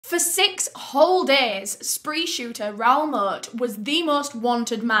For 6 whole days, spree shooter Raoul Moat was the most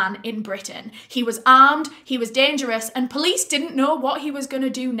wanted man in Britain. He was armed, he was dangerous, and police didn't know what he was going to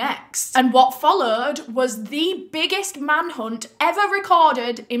do next. And what followed was the biggest manhunt ever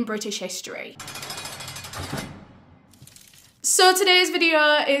recorded in British history. So today's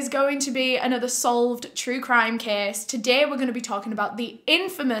video is going to be another solved true crime case. Today we're going to be talking about the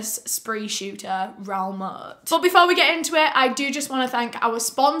infamous spree shooter Raoul Moat. But before we get into it, I do just want to thank our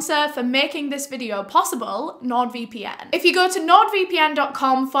sponsor for making this video possible, NordVPN. If you go to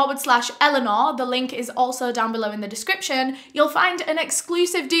nordvpn.com/Eleanor, the link is also down below in the description, you'll find an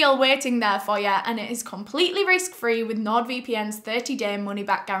exclusive deal waiting there for you, and it is completely risk-free with NordVPN's 30-day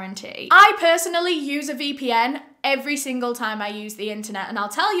money-back guarantee. I personally use a VPN every single time I use the internet, and I'll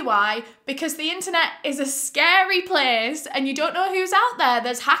tell you why. Because the internet is a scary place and you don't know who's out there.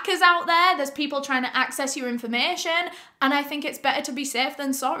 There's hackers out there, there's people trying to access your information, and I think it's better to be safe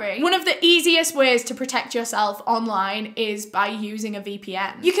than sorry. One of the easiest ways to protect yourself online is by using a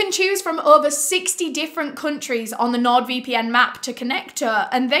VPN. You can choose from over 60 different countries on the NordVPN map to connect to,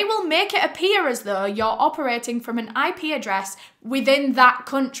 and they will make it appear as though you're operating from an IP address within that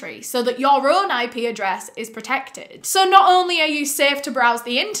country, so that your own IP address is protected. So not only are you safe to browse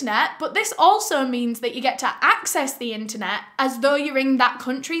the internet, but this also means that you get to access the internet as though you're in that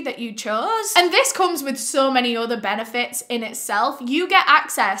country that you chose. And this comes with so many other benefits in itself. You get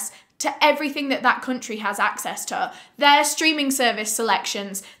access to everything that that country has access to. Their streaming service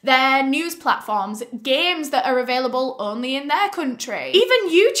selections, their news platforms, games that are available only in their country. Even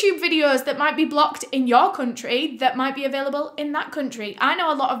YouTube videos that might be blocked in your country that might be available in that country. I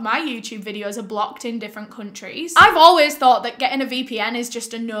know a lot of my YouTube videos are blocked in different countries. I've always thought that getting a VPN is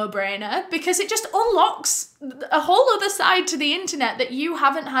just a no-brainer because it just unlocks a whole other side to the internet that you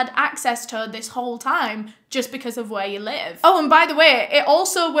haven't had access to this whole time just because of where you live. Oh, and by the way, it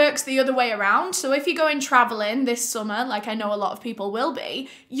also works the other way around. So if you're going traveling this summer, like I know a lot of people will be,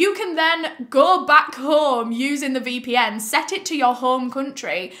 you can then go back home using the VPN, set it to your home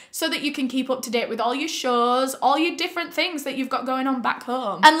country so that you can keep up to date with all your shows, all your different things that you've got going on back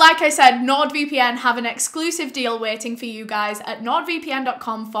home. And like I said, NordVPN have an exclusive deal waiting for you guys at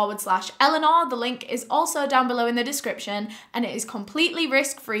nordvpn.com/Eleanor. The link is also down below in the description, and it is completely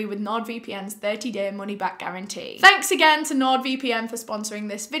risk-free with NordVPN's 30-day money-back guarantee. Thanks again to NordVPN for sponsoring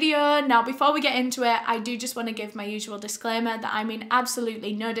this video. Now, before we get into it, I do just want to give my usual disclaimer that I mean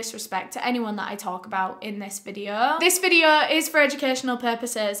absolutely no disrespect to anyone that I talk about in this video. This video is for educational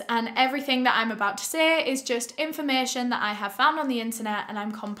purposes, and everything that I'm about to say is just information that I have found on the internet and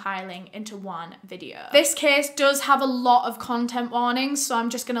I'm compiling into one video. This case does have a lot of content warnings, so I'm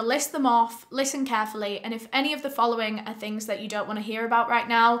just going to list them off, listen carefully, and if any of the following are things that you don't want to hear about right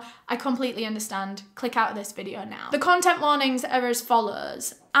now, I completely understand. Click out of this video now. The content warnings are as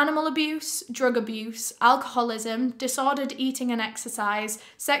follows: animal abuse, drug abuse, alcoholism, disordered eating and exercise,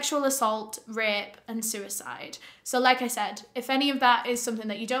 sexual assault, rape, and suicide. So like I said, if any of that is something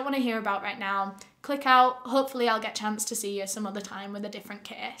that you don't want to hear about right now, click out. Hopefully I'll get a chance to see you some other time with a different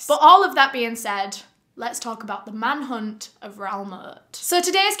case. But all of that being said, let's talk about the manhunt of Raoul Moat. So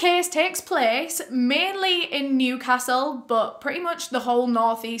today's case takes place mainly in Newcastle, but pretty much the whole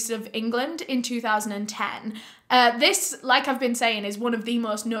northeast of England in 2010. This, like I've been saying, is one of the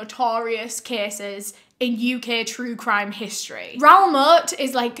most notorious cases in UK true crime history. Raoul Moat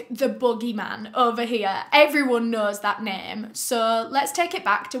is like the boogeyman over here. Everyone knows that name. So let's take it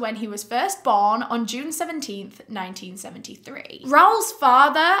back to when he was first born on June 17th, 1973. Raoul's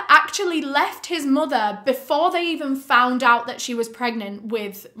father actually left his mother before they even found out that she was pregnant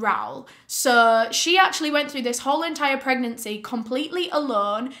with Raoul. So she actually went through this whole entire pregnancy completely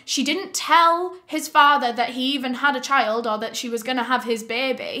alone. She didn't tell his father that he even had a child or that she was gonna have his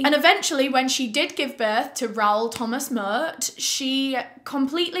baby. And eventually, when she did give birth to Raoul Thomas Moat, she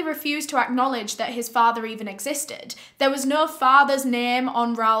completely refused to acknowledge that his father even existed. There was no father's name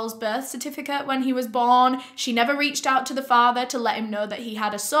on Raoul's birth certificate when he was born. She never reached out to the father to let him know that he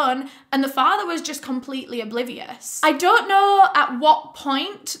had a son, and the father was just completely oblivious. I don't know at what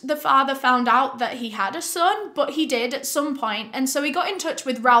point the father found out that he had a son, but he did at some point, and so he got in touch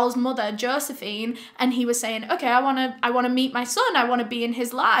with Raoul's mother, Josephine, and he was saying, okay, I wanna meet my son, I wanna be in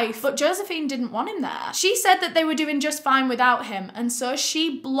his life, but Josephine didn't want him there. She said that they were doing just fine without him, and so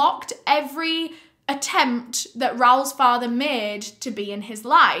she blocked every attempt that Raoul's father made to be in his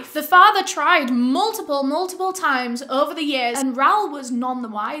life. The father tried multiple times over the years, and Raoul was none the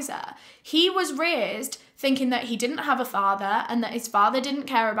wiser. He was raised thinking that he didn't have a father, and that his father didn't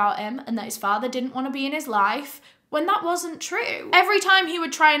care about him, and that his father didn't want to be in his life, when that wasn't true. Every time he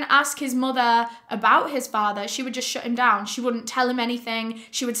would try and ask his mother about his father, she would just shut him down. She wouldn't tell him anything.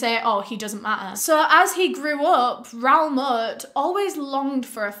 She would say, oh, he doesn't matter. So as he grew up, Raoul Moat always longed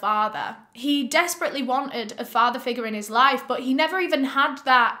for a father. He desperately wanted a father figure in his life, but he never even had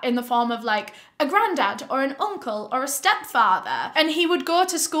that in the form of like a granddad or an uncle or a stepfather. And he would go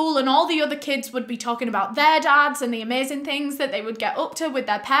to school and all the other kids would be talking about their dads and the amazing things that they would get up to with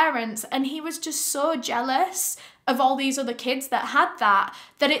their parents. And he was just so jealous of all these other kids that had that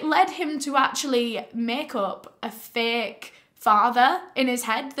it led him to actually make up a fake father in his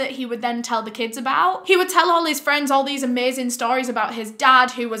head that he would then tell the kids about. He would tell all his friends all these amazing stories about his dad,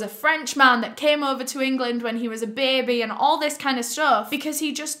 who was a Frenchman that came over to England when he was a baby and all this kind of stuff, because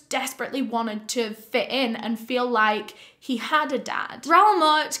he just desperately wanted to fit in and feel like he had a dad. Raoul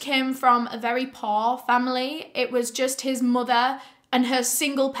Moat came from a very poor family. It was just his mother and her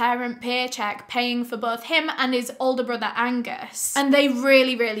single parent paycheck paying for both him and his older brother Angus. And they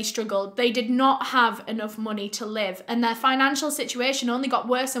really, really struggled. They did not have enough money to live, and their financial situation only got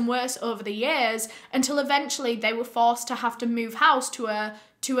worse and worse over the years until eventually they were forced to have to move house to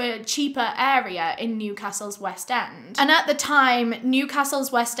a cheaper area in Newcastle's West End. And at the time,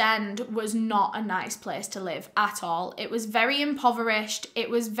 Newcastle's West End was not a nice place to live at all. It was very impoverished.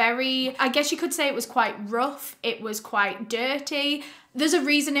 It was very, I guess you could say it was quite rough. It was quite dirty. There's a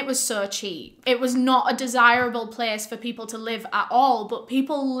reason it was so cheap. It was not a desirable place for people to live at all, but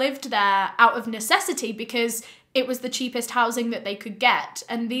people lived there out of necessity because it was the cheapest housing that they could get,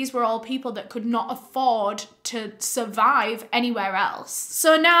 and these were all people that could not afford to survive anywhere else.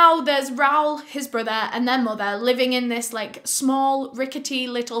 So now there's Raoul, his brother, and their mother living in this like small, rickety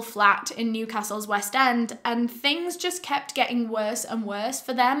little flat in Newcastle's West End, and things just kept getting worse and worse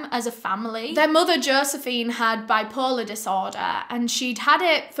for them as a family. Their mother, Josephine, had bipolar disorder, and she'd had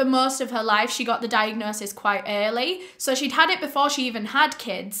it for most of her life. She got the diagnosis quite early, so she'd had it before she even had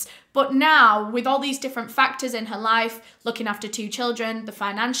kids. But now, with all these different factors in her life, looking after 2 children, the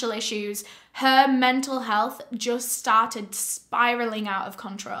financial issues, her mental health just started spiraling out of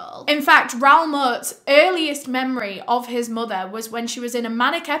control. In fact, Raoul Moat's earliest memory of his mother was when she was in a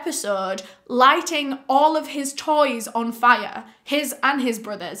manic episode lighting all of his toys on fire, his and his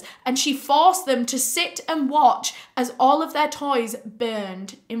brother's, and she forced them to sit and watch as all of their toys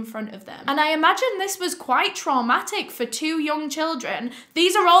burned in front of them. And I imagine this was quite traumatic for 2 young children.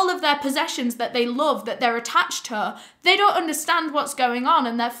 These are all of their possessions that they love, that they're attached to. They don't understand what's going on,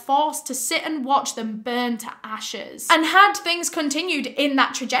 and they're forced to sit and watch them burn to ashes. And had things continued in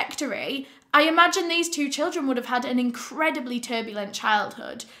that trajectory, I imagine these 2 children would have had an incredibly turbulent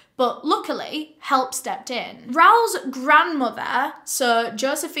childhood. But luckily, help stepped in. Raoul's grandmother, so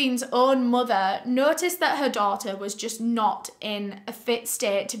Josephine's own mother, noticed that her daughter was just not in a fit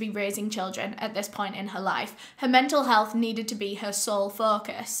state to be raising children at this point in her life. Her mental health needed to be her sole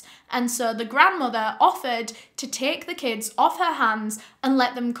focus. And so the grandmother offered to take the kids off her hands and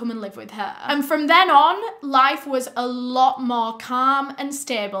let them come and live with her. And from then on, life was a lot more calm and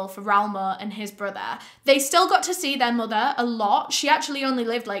stable for Raoul Moat and his brother. They still got to see their mother a lot. She actually only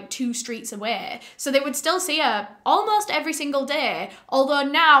lived like 2 streets away. So they would still see her almost every single day. Although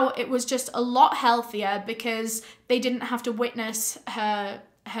now it was just a lot healthier because they didn't have to witness her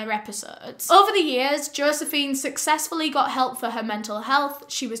episodes. Over the years, Josephine successfully got help for her mental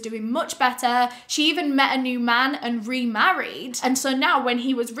health. She was doing much better. She even met a new man and remarried. And so now when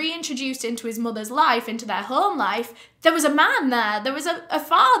he was reintroduced into his mother's life, into their home life, there was a man there. There was a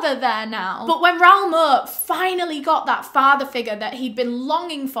father there now. But when Raoul Moat finally got that father figure that he'd been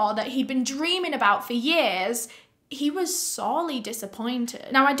longing for, that he'd been dreaming about for years, he was sorely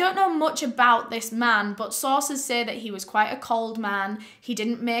disappointed. Now, I don't know much about this man, but sources say that he was quite a cold man. He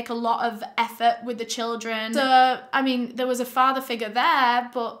didn't make a lot of effort with the children. So, I mean, there was a father figure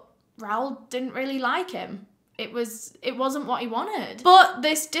there, but Raoul didn't really like him. It wasn't what he wanted. But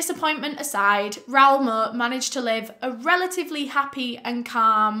this disappointment aside, Raoul Moat managed to live a relatively happy and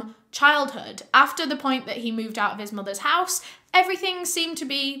calm childhood. After the point that he moved out of his mother's house, everything seemed to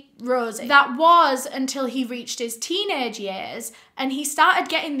be rosy. That was until he reached his teenage years and he started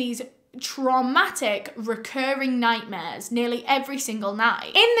getting these traumatic recurring nightmares nearly every single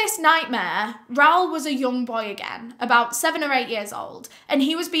night. In this nightmare, Raoul was a young boy again, about 7 or 8 years old, and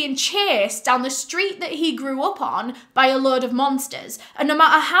he was being chased down the street that he grew up on by a load of monsters, and no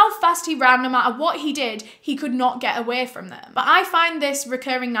matter how fast he ran, no matter what he did, he could not get away from them. But I find this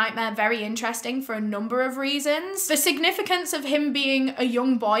recurring nightmare very interesting for a number of reasons. The significance of him being a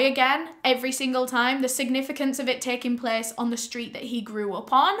young boy again every single time, the significance of it taking place on the street that he grew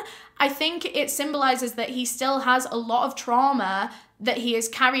up on, I think it symbolizes that he still has a lot of trauma that he is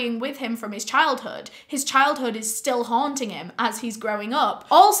carrying with him from his childhood. His childhood is still haunting him as he's growing up.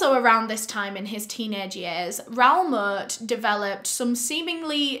 Also around this time in his teenage years, Raoul Moat developed some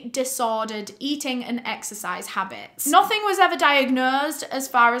seemingly disordered eating and exercise habits. Nothing was ever diagnosed as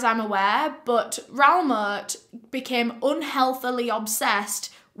far as I'm aware, but Raoul Moat became unhealthily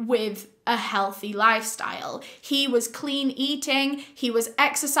obsessed with a healthy lifestyle. He was clean eating, he was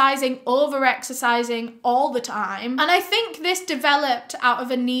exercising, over-exercising all the time, and I think this developed out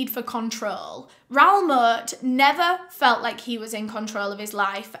of a need for control. Raoul Moat never felt like he was in control of his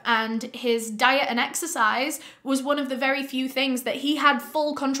life, and his diet and exercise was one of the very few things that he had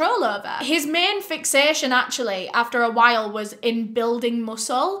full control over. His main fixation actually after a while was in building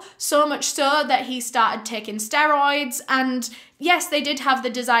muscle, so much so that he started taking steroids, and yes, they did have the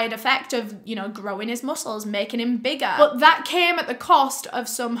desired effect of, you know, growing his muscles, making him bigger, but that came at the cost of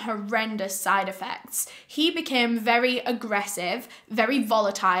some horrendous side effects. He became very aggressive, very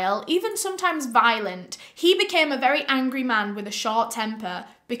volatile, even sometimes violent. He became a very angry man with a short temper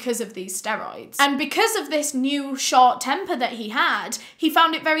because of these steroids. And because of this new short temper that he had, he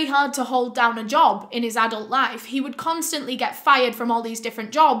found it very hard to hold down a job in his adult life. He would constantly get fired from all these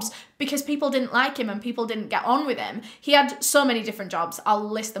different jobs because people didn't like him and people didn't get on with him. He had so many different jobs, I'll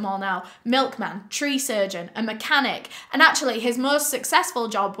list them all now. Milkman, tree surgeon, a mechanic, and actually his most successful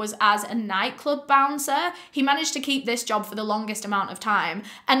job was as a nightclub bouncer. He managed to keep this job for the longest amount of time,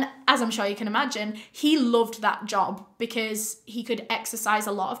 and as I'm sure you can imagine, he loved that job because he could exercise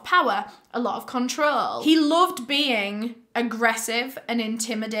a lot of power, a lot of control. He loved being aggressive and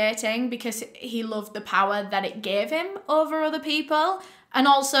intimidating because he loved the power that it gave him over other people. And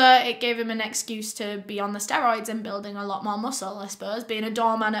also, it gave him an excuse to be on the steroids and building a lot more muscle, I suppose. Being a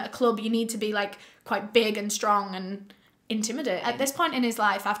doorman at a club, you need to be, like, quite big and strong and intimidating. At this point in his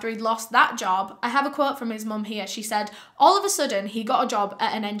life, after he'd lost that job, I have a quote from his mum here. She said, all of a sudden, he got a job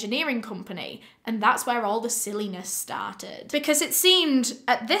at an engineering company, and that's where all the silliness started. Because it seemed,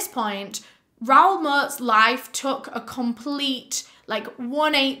 at this point, Raoul Moat's life took a complete, like,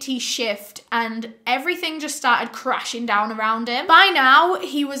 180 shift, and everything just started crashing down around him. By now,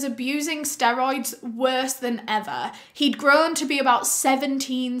 he was abusing steroids worse than ever. He'd grown to be about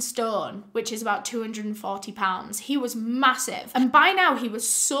 17 stone, which is about 240 pounds. He was massive. And by now, he was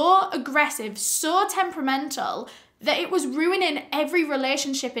so aggressive, so temperamental, that it was ruining every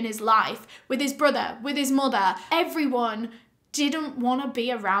relationship in his life, with his brother, with his mother. Everyone didn't want to be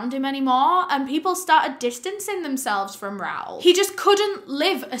around him anymore, and people started distancing themselves from Raoul. He just couldn't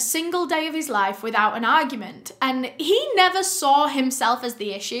live a single day of his life without an argument, and he never saw himself as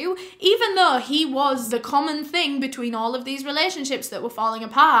the issue, even though he was the common thing between all of these relationships that were falling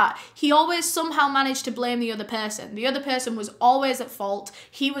apart. He always somehow managed to blame the other person. The other person was always at fault.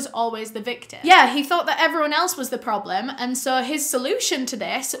 He was always the victim. Yeah, he thought that everyone else was the problem, and so his solution to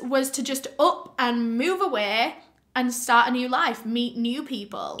this was to just up and move away and start a new life, meet new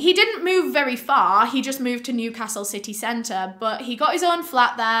people. He didn't move very far, he just moved to Newcastle city centre, but he got his own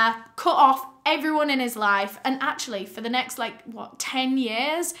flat there, cut off everyone in his life, and actually for the next 10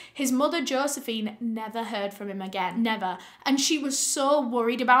 years, his mother Josephine never heard from him again, never. And she was so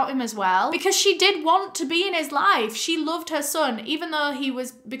worried about him as well, because she did want to be in his life. She loved her son, even though he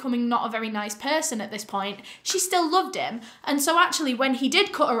was becoming not a very nice person at this point, she still loved him. And so actually when he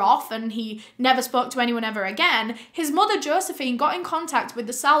did cut her off and he never spoke to anyone ever again, his mother Josephine got in contact with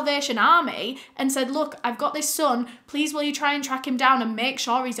the Salvation Army and said, look, I've got this son, please will you try and track him down and make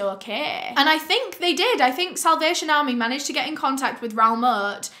sure he's okay? And I think they did. I think Salvation Army managed to get in contact with Raoul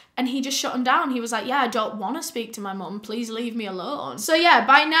Moat, and he just shut him down. He was like, yeah, I don't want to speak to my mum. Please leave me alone. So yeah,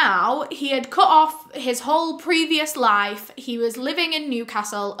 by now, he had cut off his whole previous life. He was living in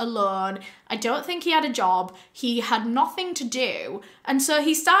Newcastle alone. I don't think he had a job. He had nothing to do. And so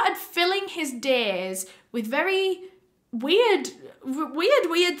he started filling his days with very weird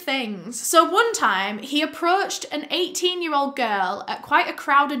things. So one time he approached an 18-year-old girl at quite a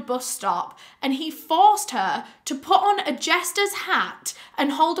crowded bus stop, and he forced her to put on a jester's hat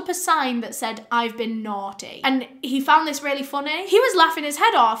and hold up a sign that said, I've been naughty. And he found this really funny. He was laughing his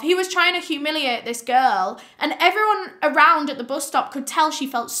head off. He was trying to humiliate this girl, and everyone around at the bus stop could tell she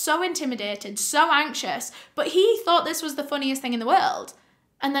felt so intimidated, so anxious, but he thought this was the funniest thing in the world.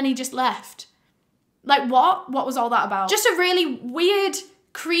 And then he just left. Like, what? What was all that about? Just a really weird,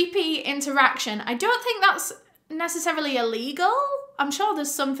 creepy interaction. I don't think that's necessarily illegal. I'm sure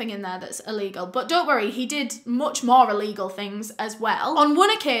there's something in there that's illegal, but don't worry, he did much more illegal things as well. On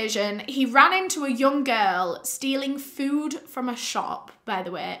one occasion, he ran into a young girl stealing food from a shop, by the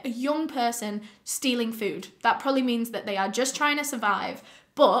way. A young person stealing food. That probably means that they are just trying to survive.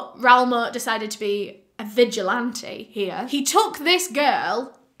 But Raoul Moat decided to be a vigilante here. He took this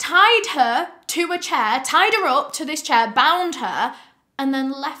girl, tied her to a chair, tied her up to this chair, bound her, and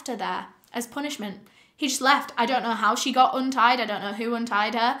then left her there as punishment. He just left. I don't know how she got untied. I don't know who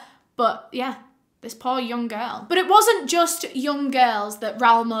untied her. But yeah, this poor young girl. But it wasn't just young girls that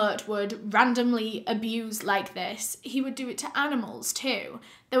Raoul Moat would randomly abuse like this. He would do it to animals too.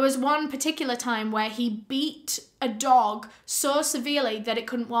 There was one particular time where he beat a dog so severely that it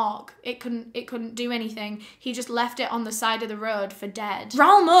couldn't walk. It couldn't do anything. He just left it on the side of the road for dead.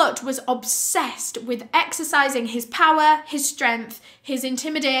 Raoul Moat was obsessed with exercising his power, his strength, his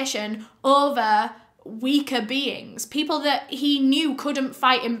intimidation over weaker beings, people that he knew couldn't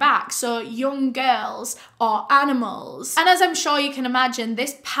fight him back, so young girls or animals. And as I'm sure you can imagine,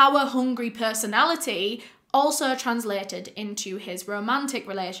 this power-hungry personality also translated into his romantic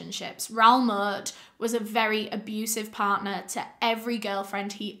relationships. Raoul Moat was a very abusive partner to every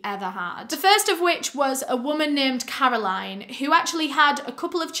girlfriend he ever had. The first of which was a woman named Caroline, who actually had a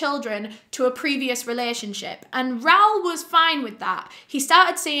couple of children to a previous relationship, and Raoul was fine with that. He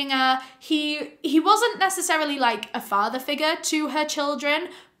started seeing her. He wasn't necessarily like a father figure to her children,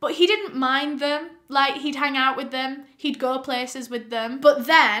 but he didn't mind them. Like, he'd hang out with them, he'd go places with them. But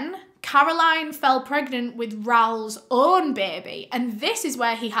then Caroline fell pregnant with Raoul's own baby, and this is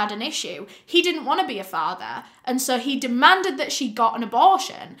where he had an issue. He didn't want to be a father, and so he demanded that she got an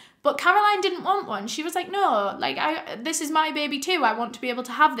abortion. But Caroline didn't want one. She was like, no, like, this is my baby too. I want to be able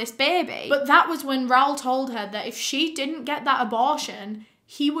to have this baby. But that was when Raoul told her that if she didn't get that abortion,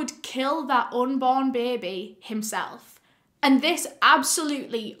 he would kill that unborn baby himself. And this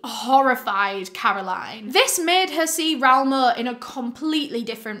absolutely horrified Caroline. This made her see Raoul Moat in a completely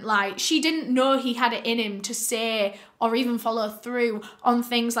different light. She didn't know he had it in him to say or even follow through on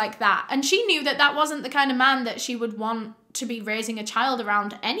things like that. And she knew that that wasn't the kind of man that she would want to be raising a child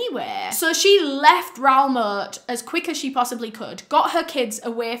around anywhere. So she left Raoul Moat as quick as she possibly could, got her kids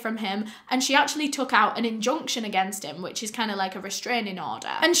away from him, and she actually took out an injunction against him, which is kind of like a restraining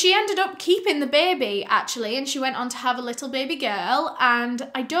order. And she ended up keeping the baby, actually, and she went on to have a little baby girl,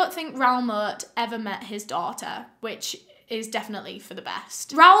 and I don't think Raoul Moat ever met his daughter, which is definitely for the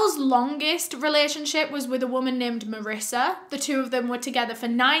best. Raoul's longest relationship was with a woman named Marissa. The two of them were together for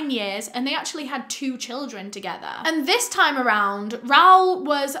 9 years, and they actually had 2 children together. And this time around, Raoul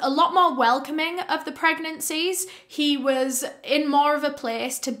was a lot more welcoming of the pregnancies. He was in more of a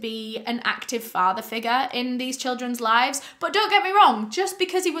place to be an active father figure in these children's lives. But don't get me wrong, just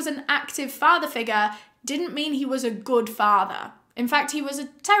because he was an active father figure didn't mean he was a good father. In fact, he was a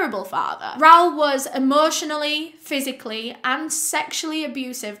terrible father. Raoul was emotionally, physically, and sexually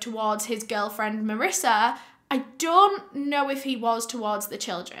abusive towards his girlfriend Marissa. I don't know if he was towards the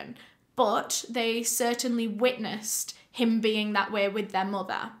children, but they certainly witnessed him being that way with their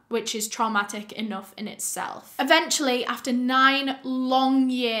mother, which is traumatic enough in itself. Eventually, after 9 long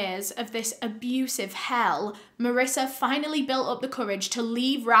years of this abusive hell, Marissa finally built up the courage to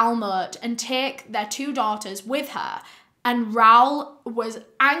leave Raoul Moat and take their 2 daughters with her. And Raoul was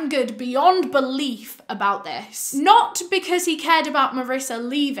angered beyond belief about this. Not because he cared about Marissa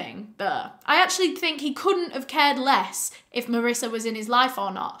leaving, though. I actually think he couldn't have cared less if Marissa was in his life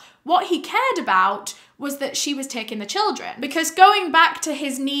or not. What he cared about was that she was taking the children. Because going back to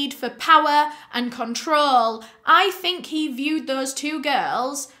his need for power and control, I think he viewed those 2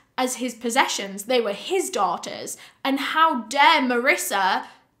 girls as his possessions. They were his daughters. And how dare Marissa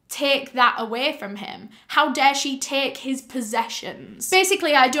take that away from him? How dare she take his possessions?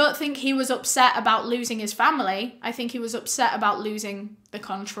 Basically, I don't think he was upset about losing his family. I think he was upset about losing the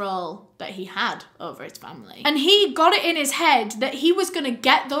control that he had over his family. And he got it in his head that he was going to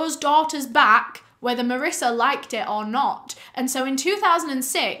get those daughters back whether Marissa liked it or not. And so in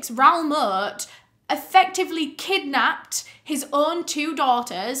 2006, Raoul Moat effectively kidnapped his own 2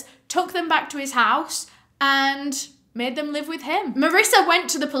 daughters, took them back to his house, and made them live with him. Marissa went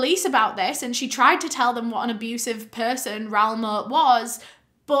to the police about this, and she tried to tell them what an abusive person Raoul Moat was,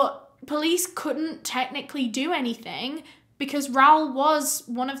 but police couldn't technically do anything because Raoul was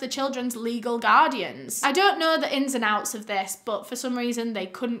one of the children's legal guardians. I don't know the ins and outs of this, but for some reason they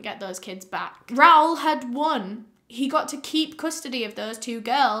couldn't get those kids back. Raoul had won. He got to keep custody of those 2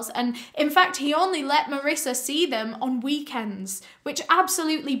 girls, and in fact he only let Marissa see them on weekends, which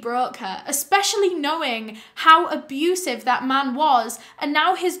absolutely broke her, especially knowing how abusive that man was, and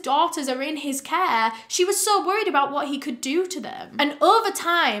now his daughters are in his care. She was so worried about what he could do to them. And over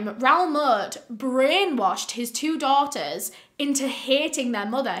time, Raoul Moat brainwashed his 2 daughters into hating their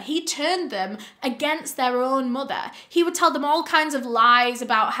mother. He turned them against their own mother. He would tell them all kinds of lies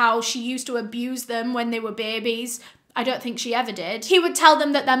about how she used to abuse them when they were babies, I don't think she ever did. He would tell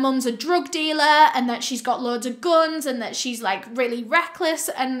them that their mum's a drug dealer and that she's got loads of guns and that she's like really reckless,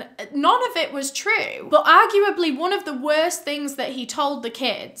 and none of it was true. But arguably one of the worst things that he told the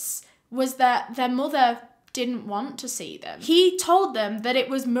kids was that their mother didn't want to see them. He told them that it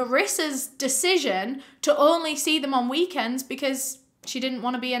was Marissa's decision to only see them on weekends because she didn't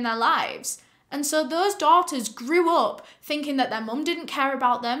want to be in their lives. And so those daughters grew up thinking that their mum didn't care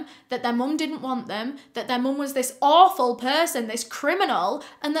about them, that their mum didn't want them, that their mum was this awful person, this criminal,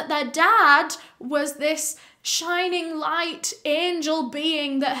 and that their dad was this shining light angel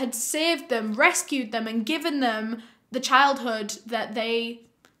being that had saved them, rescued them, and given them the childhood that they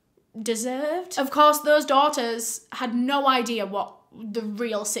deserved. Of course, those daughters had no idea what the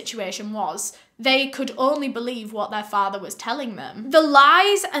real situation was. They could only believe what their father was telling them. The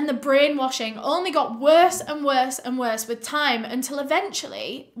lies and the brainwashing only got worse and worse and worse with time, until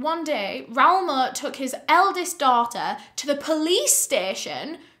eventually, one day, Raoul Moat took his eldest daughter to the police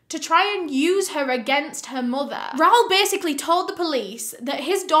station to try and use her against her mother. Raoul basically told the police that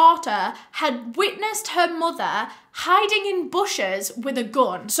his daughter had witnessed her mother hiding in bushes with a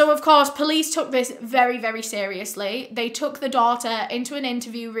gun. So of course, police took this very, very seriously. They took the daughter into an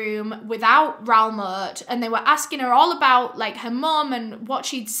interview room without Raoul Moat, and they were asking her all about like her mum and what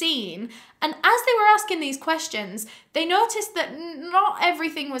she'd seen. And as they were asking these questions, they noticed that not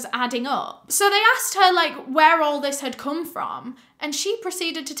everything was adding up. So they asked her like where all this had come from, and she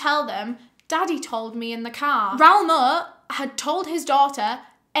proceeded to tell them, "Daddy told me in the car." Raoul Moat had told his daughter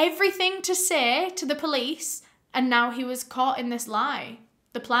everything to say to the police, and now he was caught in this lie.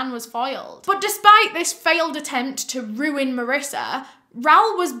 The plan was foiled. But despite this failed attempt to ruin Marissa,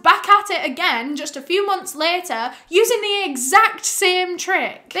 Raoul was back at it again just a few months later, using the exact same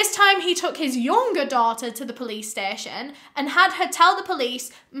trick. This time he took his younger daughter to the police station and had her tell the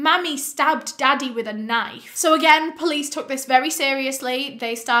police, "Mammy stabbed Daddy with a knife." So again, police took this very seriously.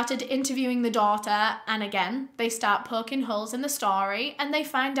 They started interviewing the daughter, and again, they start poking holes in the story, and they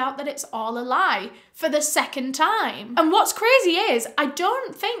find out that it's all a lie for the second time. And what's crazy is, I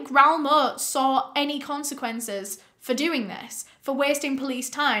don't think Raoul Moat saw any consequences for doing this, for wasting police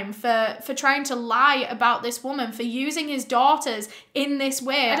time, for trying to lie about this woman, for using his daughters in this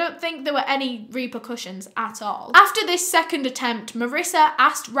way. I don't think there were any repercussions at all. After this second attempt, Marissa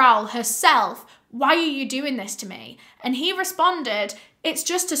asked Raoul herself, "Why are you doing this to me?" And he responded, "It's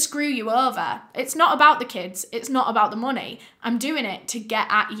just to screw you over. It's not about the kids. It's not about the money. I'm doing it to get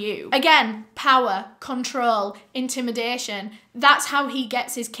at you." Again, power, control, intimidation. That's how he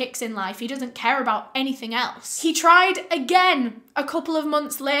gets his kicks in life. He doesn't care about anything else. He tried again a couple of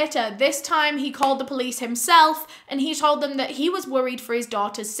months later. This time he called the police himself, and he told them that he was worried for his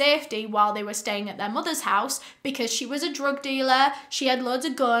daughter's safety while they were staying at their mother's house because she was a drug dealer, she had loads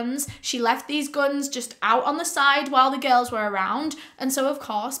of guns, she left these guns just out on the side while the girls were around, and so of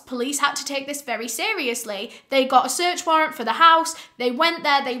course police had to take this very seriously. They got a search warrant for the house, they went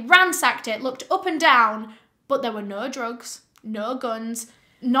there, they ransacked it, looked up and down, but there were no drugs, no guns,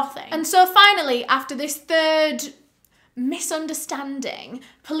 nothing. And so finally, after this third misunderstanding,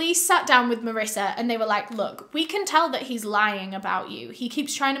 police sat down with Marissa and they were like, "Look, we can tell that he's lying about you. He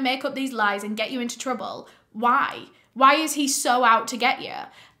keeps trying to make up these lies and get you into trouble. Why? Why is he so out to get you?"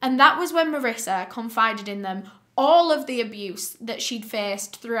 And that was when Marissa confided in them all of the abuse that she'd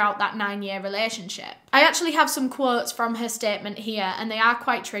faced throughout that 9-year relationship. I actually have some quotes from her statement here, and they are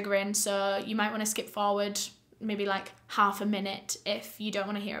quite triggering, so you might want to skip forward maybe like half a minute if you don't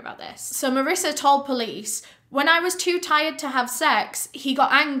want to hear about this. So Marissa told police, "When I was too tired to have sex, he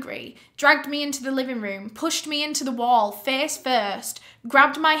got angry, dragged me into the living room, pushed me into the wall face first,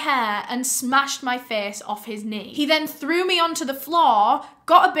 grabbed my hair and smashed my face off his knee. He then threw me onto the floor,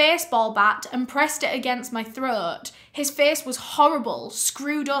 got a baseball bat and pressed it against my throat. His face was horrible,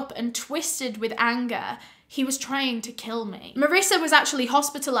 screwed up and twisted with anger. He was trying to kill me." Marissa was actually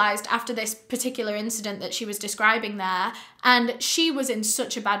hospitalized after this particular incident that she was describing there, and she was in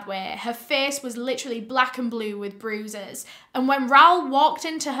such a bad way. Her face was literally black and blue with bruises. And when Raoul walked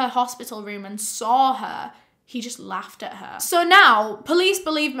into her hospital room and saw her, he just laughed at her. So now, police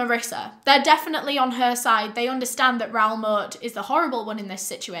believe Marissa. They're definitely on her side. They understand that Raoul Moat is the horrible one in this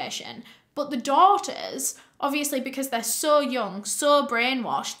situation. But the daughters, obviously because they're so young, so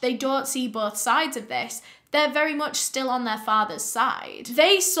brainwashed, they don't see both sides of this. They're very much still on their father's side.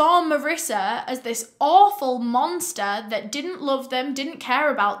 They saw Marissa as this awful monster that didn't love them, didn't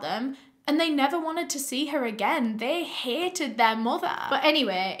care about them, and they never wanted to see her again. They hated their mother. But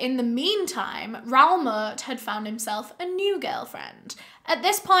anyway, in the meantime, Raoul Moat had found himself a new girlfriend. At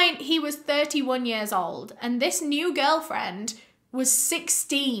this point, he was 31 years old, and this new girlfriend was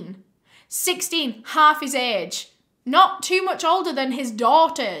 16. 16, half his age. not too much older than his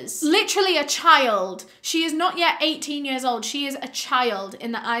daughters. Literally a child. She is not yet 18 years old. She is a child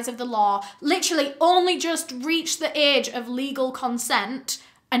in the eyes of the law. Literally only just reached the age of legal consent,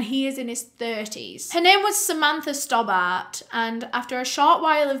 and he is in his 30s. Her name was Samantha Stobbart, and after a short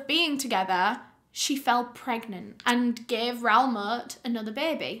while of being together, she fell pregnant and gave Raoul Moat another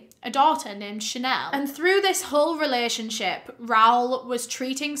baby, a daughter named Chanel. And through this whole relationship, Raoul was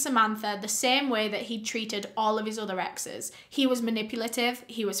treating Samantha the same way that he'd treated all of his other exes. He was manipulative,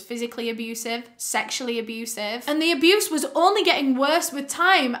 he was physically abusive, sexually abusive, and the abuse was only getting worse with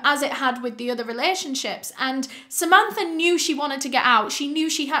time, as it had with the other relationships. And Samantha knew she wanted to get out, she knew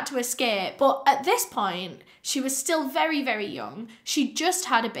she had to escape, but at this point, she was still very, very young. She just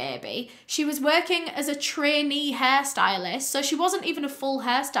had a baby. She was working as a trainee hairstylist, so she wasn't even a full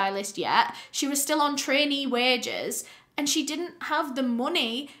hairstylist yet. She was still on trainee wages, and she didn't have the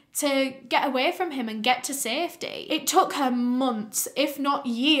money to get away from him and get to safety. It took her months, if not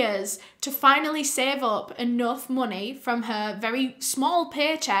years, to finally save up enough money from her very small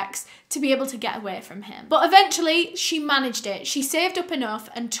paychecks to be able to get away from him. But eventually, she managed it. She saved up enough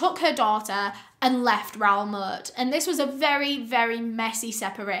and took her daughter and left Raoul Moat. And this was a very, very messy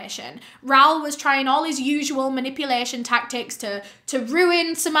separation. Raoul was trying all his usual manipulation tactics to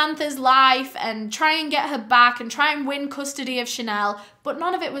ruin Samantha's life and try and get her back and try and win custody of Chanel, but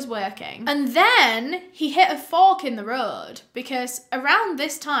none of it was working. And then he hit a fork in the road, because around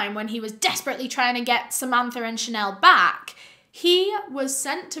this time, when he was desperately trying to get Samantha and Chanel back, he was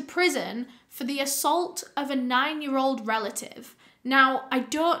sent to prison for the assault of a 9-year-old relative. Now, I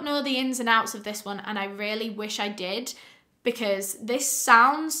don't know the ins and outs of this one, and I really wish I did, because this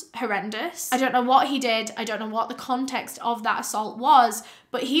sounds horrendous. I don't know what he did, I don't know what the context of that assault was,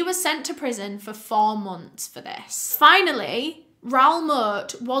 but he was sent to prison for 4 months for this. Finally, Raoul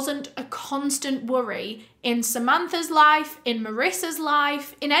Moat wasn't a constant worry in Samantha's life, in Marissa's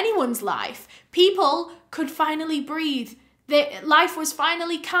life, in anyone's life. People could finally breathe. Life was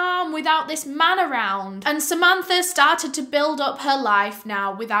finally calm without this man around. And Samantha started to build up her life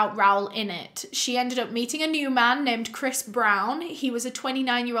now without Raoul in it. She ended up meeting a new man named Chris Brown. He was a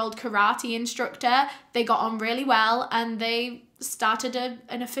 29-year-old karate instructor. They got on really well, and they started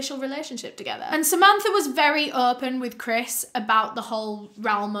an official relationship together. And Samantha was very open with Chris about the whole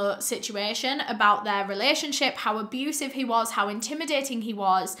Raoul Moat situation, about their relationship, how abusive he was, how intimidating he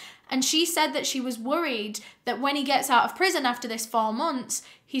was. And she said that she was worried that when he gets out of prison after this 4 months,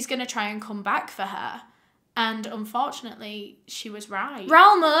 he's going to try and come back for her. And unfortunately, she was right.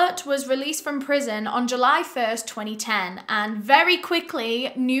 Raoul Moat was released from prison on July 1st, 2010, and very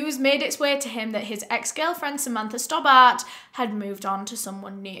quickly, news made its way to him that his ex-girlfriend Samantha Stobbart had moved on to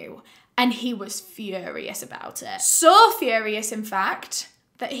someone new. And he was furious about it. So furious, in fact,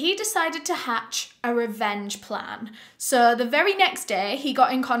 that he decided to hatch a revenge plan. So the very next day, he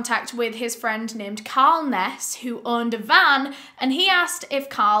got in contact with his friend named Carl Ness, who owned a van, and he asked if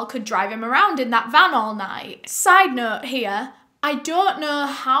Carl could drive him around in that van all night. Side note here, I don't know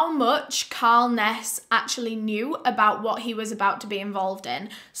how much Carl Ness actually knew about what he was about to be involved in.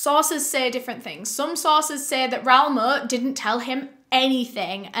 Sources say different things. Some sources say that Raoul Moat didn't tell him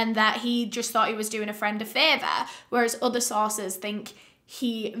anything and that he just thought he was doing a friend a favour, whereas other sources think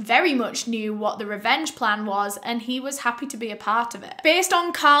he very much knew what the revenge plan was, and he was happy to be a part of it. Based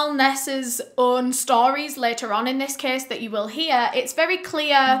on Carl Ness's own stories later on in this case that you will hear, it's very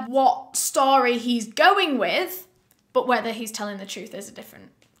clear what story he's going with, but whether he's telling the truth is a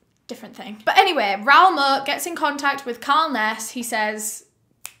different thing. But anyway, Raoul Moat gets in contact with Carl Ness. He says,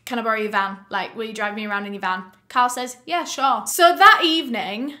 "Can I borrow your van? Like, will you drive me around in your van?" Carl says, "Yeah, sure." So that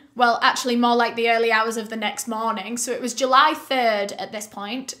evening, well, actually more like the early hours of the next morning, so it was July 3rd at this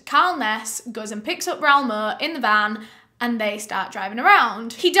point, Carl Ness goes and picks up Raoul Moat in the van, and they start driving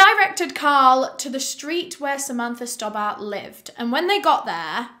around. He directed Carl to the street where Samantha Stobbart lived, and when they got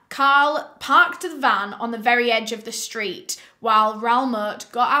there, Carl parked the van on the very edge of the street, while Raoul Moat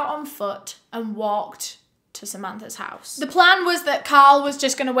got out on foot and walked to Samantha's house. The plan was that Carl was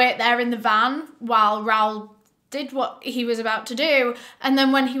just going to wait there in the van while Raoul did what he was about to do, and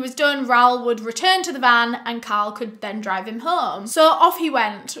then when he was done, Raoul would return to the van and Carl could then drive him home. So off he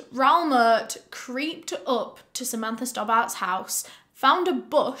went. Raoul Moat creeped up to Samantha Stobbart's house, found a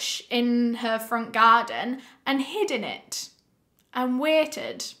bush in her front garden and hid in it and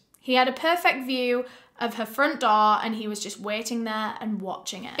waited. He had a perfect view of her front door and he was just waiting there and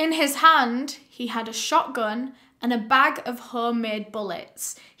watching it. In his hand, he had a shotgun and a bag of homemade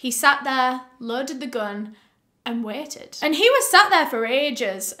bullets. He sat there, loaded the gun, and waited. And he was sat there for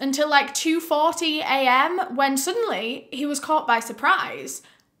ages, until like 2:40 a.m. when suddenly he was caught by surprise.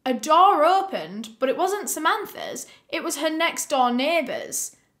 a door opened, but it wasn't Samantha's, it was her next door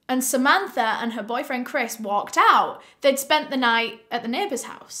neighbour's. And Samantha and her boyfriend Chris walked out. They'd spent the night at the neighbour's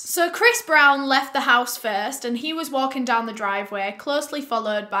house. So Chris Brown left the house first, and he was walking down the driveway, closely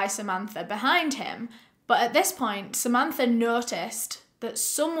followed by Samantha behind him. But at this point, Samantha noticed that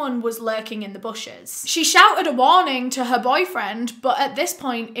someone was lurking in the bushes. She shouted a warning to her boyfriend, but at this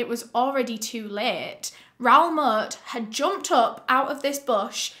point, it was already too late. Raoul Moat had jumped up out of this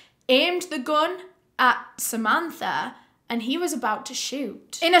bush, aimed the gun at Samantha, and he was about to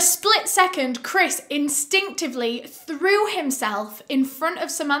shoot. In a split second, Chris instinctively threw himself in front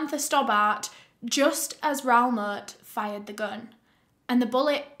of Samantha Stobbart just as Raoul Moat fired the gun. And the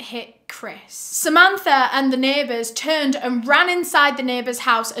bullet hit Chris. Samantha and the neighbours turned and ran inside the neighbour's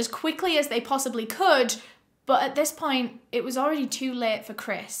house as quickly as they possibly could, but at this point, it was already too late for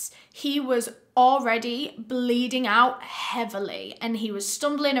Chris. He was already bleeding out heavily and he was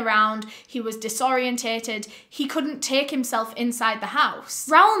stumbling around, he was disorientated, he couldn't take himself inside the house.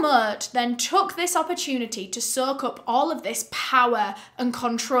 Raoul Moat then took this opportunity to soak up all of this power and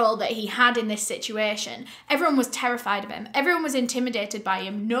control that he had in this situation. Everyone was terrified of him, everyone was intimidated by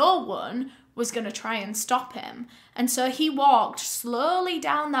him, no one was going to try and stop him. And so he walked slowly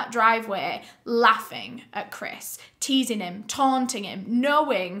down that driveway, laughing at Chris, teasing him, taunting him,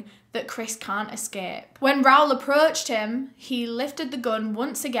 knowing that Chris can't escape. When Raoul approached him, he lifted the gun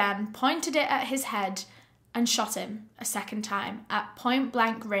once again, pointed it at his head, and shot him a second time at point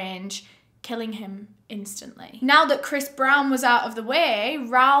blank range, killing him instantly. Now that Chris Brown was out of the way,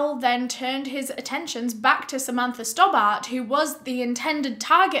 Raoul then turned his attentions back to Samantha Stobbart, who was the intended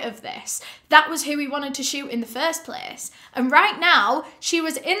target of this. That was who he wanted to shoot in the first place. And right now, she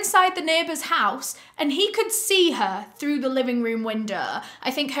was inside the neighbour's house and he could see her through the living room window.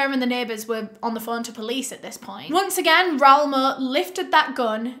 I think her and the neighbours were on the phone to police at this point. Once again, Raoul Moat lifted that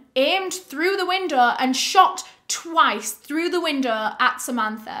gun, aimed through the window and shot twice through the window at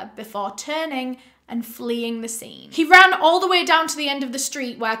Samantha before turning and fleeing the scene. He ran all the way down to the end of the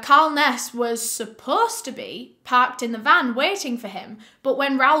street where Carl Ness was supposed to be parked in the van waiting for him, but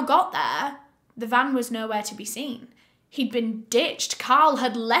when Raoul got there, the van was nowhere to be seen. He'd been ditched, Carl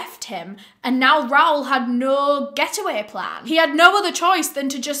had left him, and now Raoul had no getaway plan. He had no other choice than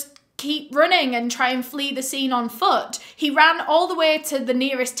to just keep running and try and flee the scene on foot. He ran all the way to the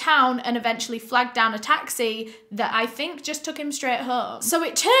nearest town and eventually flagged down a taxi that I think just took him straight home. So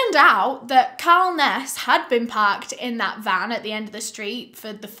it turned out that Carl Ness had been parked in that van at the end of the street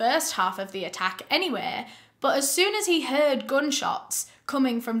for the first half of the attack anyway, but as soon as he heard gunshots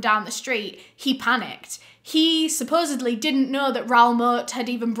coming from down the street, he panicked. He supposedly didn't know that Raoul Moat had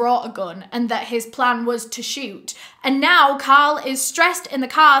even brought a gun and that his plan was to shoot. And now Carl is stressed in the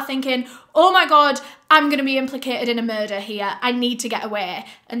car thinking, oh my God, I'm going to be implicated in a murder here. I need to get away.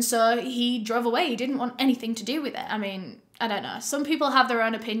 And so he drove away. He didn't want anything to do with it. I mean, I don't know. Some people have their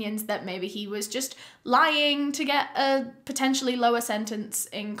own opinions that maybe he was just lying to get a potentially lower sentence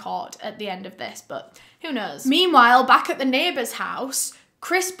in court at the end of this, but who knows? Meanwhile, back at the neighbour's house,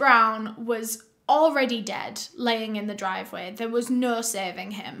 Chris Brown was already dead, laying in the driveway. There was no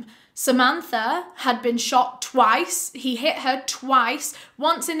saving him. Samantha had been shot twice. He hit her twice,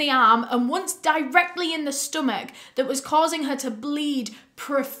 once in the arm and once directly in the stomach, that was causing her to bleed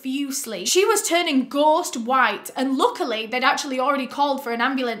profusely. She was turning ghost white, and luckily they'd actually already called for an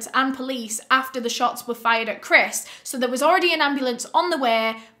ambulance and police after the shots were fired at Chris, so there was already an ambulance on the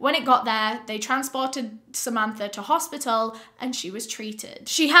way. When it got there, they transported Samantha to hospital and she was treated.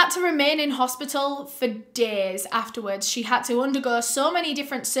 She had to remain in hospital for days afterwards. She had to undergo so many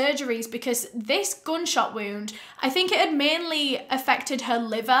different surgeries because this gunshot wound, I think it had mainly affected her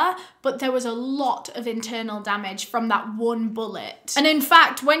liver, but there was a lot of internal damage from that one bullet. And in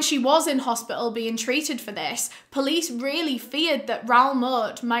fact, when she was in hospital being treated for this, police really feared that Raoul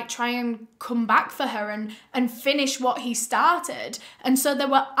Moat might try and come back for her and finish what he started. And so there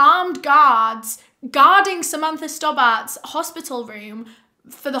were armed guards guarding Samantha Stobbart's hospital room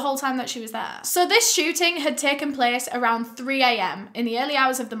for the whole time that she was there. So this shooting had taken place around 3 a.m. in the early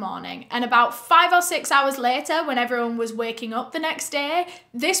hours of the morning, and about 5 or 6 hours later, when everyone was waking up the next day,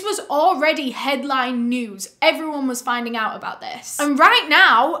 this was already headline news. Everyone was finding out about this. And right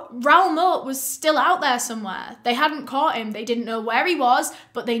now, Raoul Moat was still out there somewhere. They hadn't caught him, they didn't know where he was,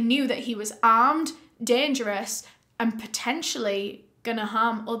 but they knew that he was armed, dangerous, and potentially gonna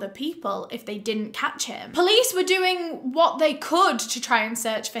harm other people if they didn't catch him. Police were doing what they could to try and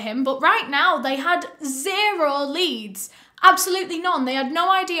search for him, but right now they had zero leads. Absolutely none. They had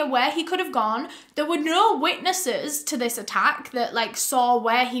no idea where he could have gone. There were no witnesses to this attack that like saw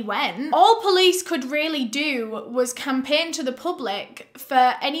where he went. All police could really do was campaign to the public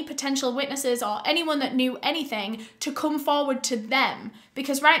for any potential witnesses or anyone that knew anything to come forward to them.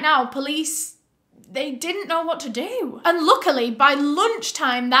 Because right now, police, they didn't know what to do. And luckily, by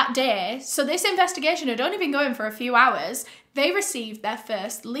lunchtime that day, so this investigation had only been going for a few hours, they received their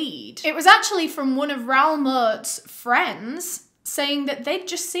first lead. It was actually from one of Raoul Moat's friends saying that they'd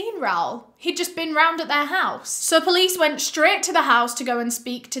just seen Raoul. He'd just been round at their house. So police went straight to the house to go and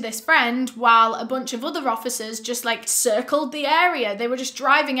speak to this friend while a bunch of other officers just like circled the area. They were just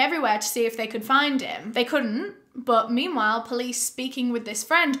driving everywhere to see if they could find him. They couldn't. But meanwhile, police speaking with this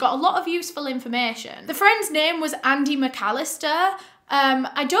friend got a lot of useful information. The friend's name was Andy McAllister.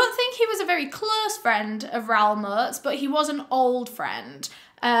 I don't think he was a very close friend of Raoul Moat's, but he was an old friend.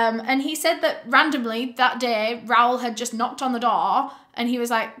 And he said that randomly that day, Raoul had just knocked on the door and he was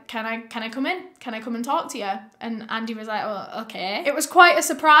like, can I come in? Can I come and talk to you? And Andy was like, oh, okay. It was quite a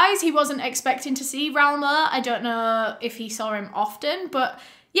surprise. He wasn't expecting to see Raoul Moat. I don't know if he saw him often, but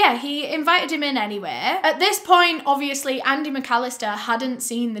yeah, he invited him in anyway. At this point, obviously, Andy McAllister hadn't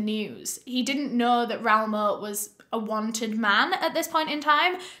seen the news. He didn't know that Raoul Moat was a wanted man at this point in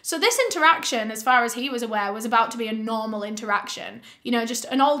time. So this interaction, as far as he was aware, was about to be a normal interaction. You know, just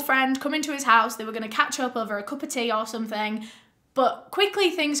an old friend coming to his house, they were going to catch up over a cup of tea or something. But quickly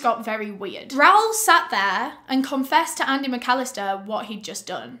things got very weird. Raoul sat there and confessed to Andy McAllister what he'd just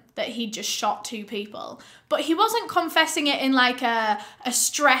done, that he'd just shot 2 people. But he wasn't confessing it in like a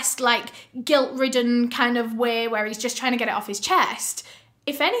stressed, like guilt-ridden kind of way where he's just trying to get it off his chest.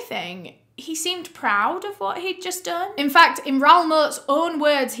 If anything, he seemed proud of what he'd just done. In fact, in Raoul Moat's own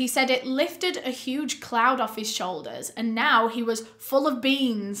words, he said it lifted a huge cloud off his shoulders and now he was full of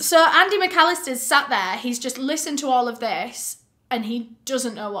beans. So Andy McAllister's sat there, he's just listened to all of this and he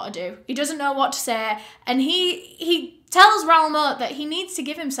doesn't know what to do. He doesn't know what to say and he tells Raoul Moat that he needs to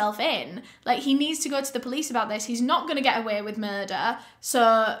give himself in. Like, he needs to go to the police about this. He's not going to get away with murder,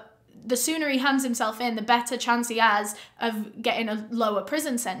 so the sooner he hands himself in, the better chance he has of getting a lower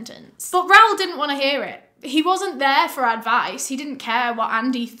prison sentence. But Raoul didn't want to hear it. He wasn't there for advice. He didn't care what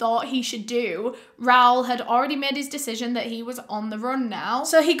Andy thought he should do. Raoul had already made his decision that he was on the run now.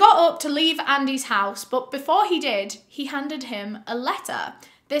 So he got up to leave Andy's house, but before he did, he handed him a letter.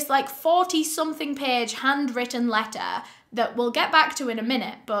 This like 40-something page handwritten letter that we'll get back to in a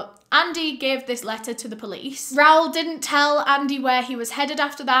minute, but Andy gave this letter to the police. Raoul didn't tell Andy where he was headed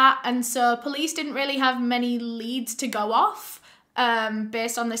after that, and so police didn't really have many leads to go off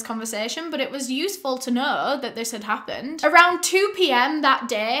based on this conversation, but it was useful to know that this had happened. Around 2 p.m. that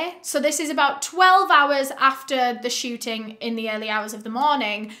day, so this is about 12 hours after the shooting in the early hours of the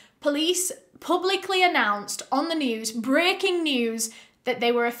morning, police publicly announced on the news, breaking news, that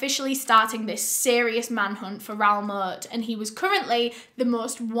they were officially starting this serious manhunt for Raoul Moat, and he was currently the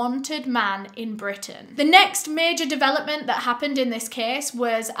most wanted man in Britain. The next major development that happened in this case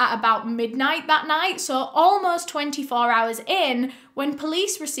was at about midnight that night, so almost 24 hours in, when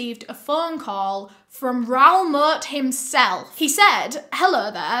police received a phone call from Raoul Moat himself. He said,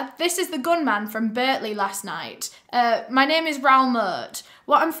 "Hello there, this is the gunman from Berkeley last night. My name is Raoul Moat.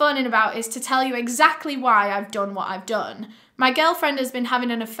 What I'm phoning about is to tell you exactly why I've done what I've done. My girlfriend has been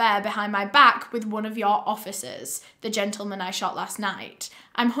having an affair behind my back with one of your officers, the gentleman I shot last night.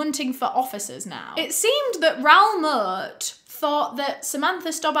 I'm hunting for officers now." It seemed that Raoul Moat thought that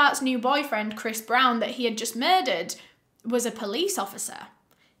Samantha Stobbart's new boyfriend, Chris Brown, that he had just murdered, was a police officer.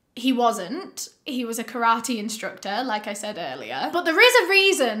 He wasn't. He was a karate instructor, like I said earlier. But there is a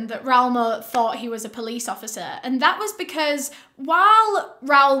reason that Raoul Moat thought he was a police officer, and that was because while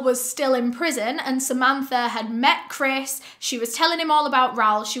Raoul was still in prison and Samantha had met Chris, she was telling him all about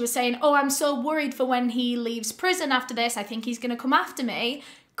Raoul. She was saying, "Oh, I'm so worried for when he leaves prison after this. I think he's going to come after me."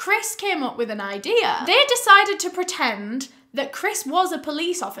 Chris came up with an idea. They decided to pretend that Chris was a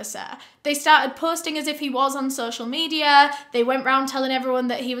police officer. They started posting as if he was on social media. They went round telling everyone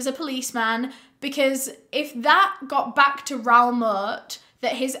that he was a policeman, because if that got back to Raoul Moat,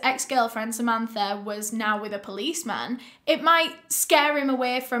 that his ex-girlfriend Samantha was now with a policeman, it might scare him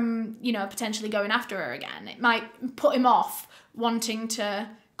away from, you know, potentially going after her again. It might put him off wanting to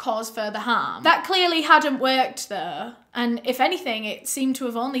cause further harm. That clearly hadn't worked though, and if anything, it seemed to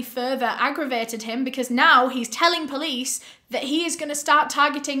have only further aggravated him, because now he's telling police that he is going to start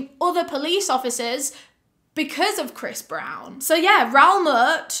targeting other police officers because of Chris Brown. So yeah, Raoul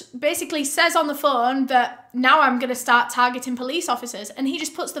Moat basically says on the phone that now I'm going to start targeting police officers, and he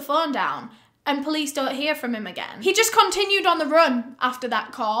just puts the phone down and police don't hear from him again. He just continued on the run after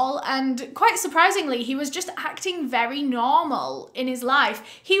that call, and quite surprisingly, he was just acting very normal in his life.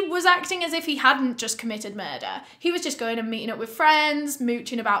 He was acting as if he hadn't just committed murder. He was just going and meeting up with friends,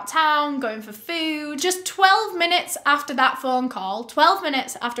 mooching about town, going for food. Just 12 minutes after that phone call, 12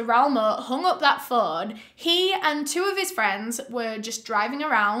 minutes after Raoul Moat hung up that phone, he and two of his friends were just driving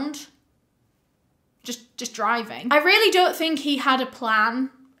around. Just driving. I really don't think he had a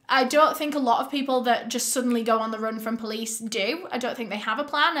plan. I don't think a lot of people that just suddenly go on the run from police do. I don't think they have a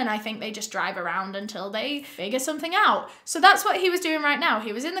plan, and I think they just drive around until they figure something out. So that's what he was doing right now.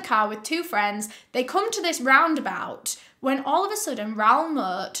 He was in the car with two friends. They come to this roundabout when all of a sudden Raoul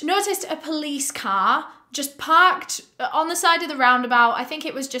Moat noticed a police car just parked on the side of the roundabout. I think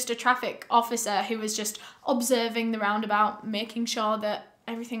it was just a traffic officer who was just observing the roundabout, making sure that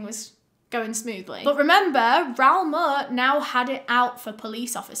everything was going smoothly. But remember, Raoul Moat now had it out for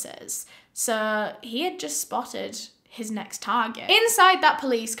police officers. So he had just spotted his next target. Inside that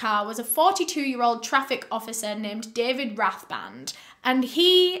police car was a 42-year-old traffic officer named David Rathband. And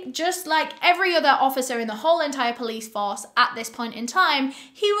he, just like every other officer in the whole entire police force at this point in time,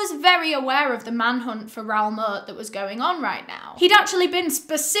 he was very aware of the manhunt for Raoul Moat that was going on right now. He'd actually been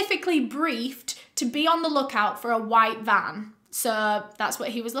specifically briefed to be on the lookout for a white van. So that's what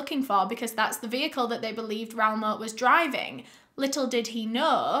he was looking for, because that's the vehicle that they believed Raoul Moat was driving. Little did he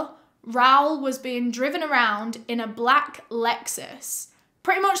know, Raoul was being driven around in a black Lexus.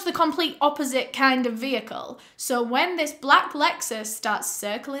 Pretty much the complete opposite kind of vehicle. So when this black Lexus starts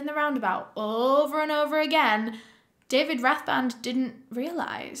circling the roundabout over and over again, David Rathband didn't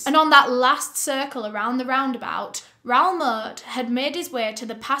realise. And on that last circle around the roundabout, Raoul Moat had made his way to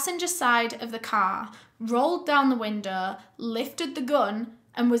the passenger side of the car, rolled down the window, lifted the gun,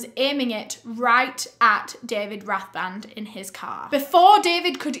 and was aiming it right at David Rathband in his car. Before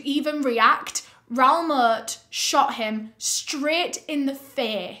David could even react, Raoul Moat shot him straight in the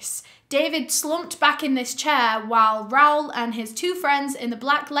face. David slumped back in this chair while Raoul and his two friends in the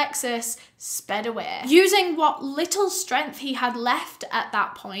black Lexus sped away. Using what little strength he had left at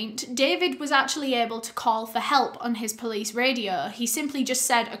that point, David was actually able to call for help on his police radio. He simply just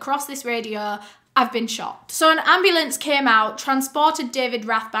said across this radio, "I've been shot." So an ambulance came out, transported David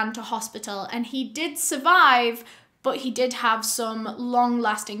Rathband to hospital, and he did survive, but he did have some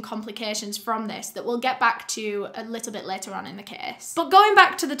long-lasting complications from this that we'll get back to a little bit later on in the case. But going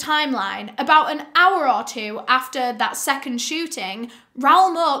back to the timeline, about an hour or two after that second shooting,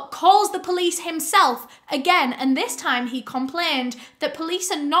 Raoul Moat calls the police himself again, and this time he complained that police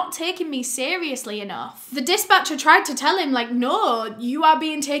are not taking me seriously enough. The dispatcher tried to tell him, like, no, you are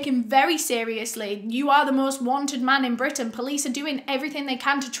being taken very seriously. You are the most wanted man in Britain. Police are doing everything they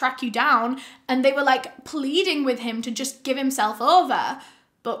can to track you down, and they were like pleading with him to just give himself over.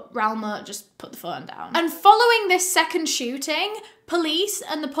 But Raoul Moat just put the phone down. And following this second shooting, police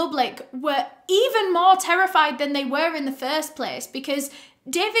and the public were even more terrified than they were in the first place, because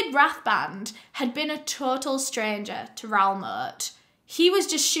David Rathband had been a total stranger to Raoul Moat. He was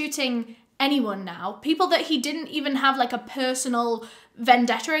just shooting anyone now, people that he didn't even have like a personal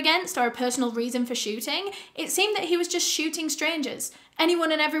vendetta against or a personal reason for shooting. It seemed that he was just shooting strangers,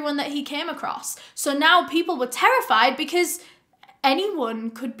 anyone and everyone that he came across. So now people were terrified because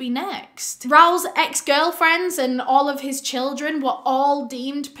anyone could be next. Raoul's ex-girlfriends and all of his children were all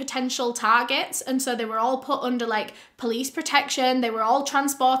deemed potential targets, and so they were all put under like police protection. They were all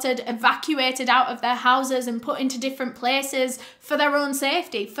transported, evacuated out of their houses and put into different places for their own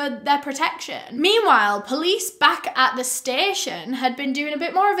safety, for their protection. Meanwhile, police back at the station had been doing a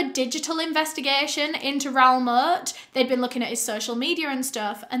bit more of a digital investigation into Raoul Moat. They'd been looking at his social media and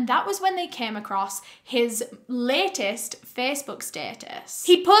stuff, and that was when they came across his latest Facebook status.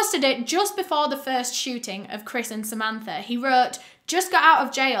 He posted it just before the first shooting of Chris and Samantha. He wrote, "Just got out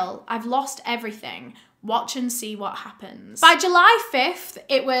of jail. I've lost everything. Watch and see what happens." By July 5th,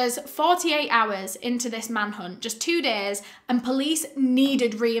 it was 48 hours into this manhunt, just 2 days, and police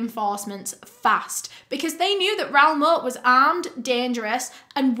needed reinforcements fast because they knew that Raoul Moat was armed, dangerous,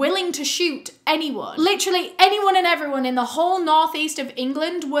 and willing to shoot anyone. Literally anyone and everyone in the whole northeast of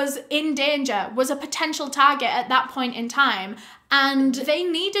England was in danger, was a potential target at that point in time, and they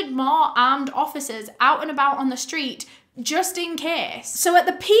needed more armed officers out and about on the street just in case. So at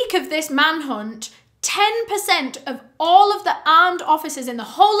the peak of this manhunt, 10% of all of the armed officers in the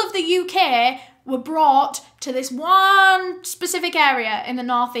whole of the UK were brought to this one specific area in the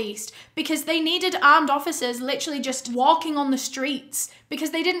northeast because they needed armed officers literally just walking on the streets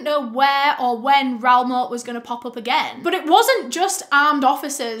because they didn't know where or when Raoul Moat was going to pop up again. But it wasn't just armed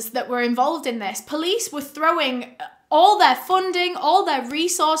officers that were involved in this. Police were throwing all their funding, all their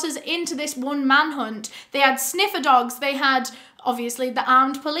resources into this one manhunt. They had sniffer dogs, they had obviously the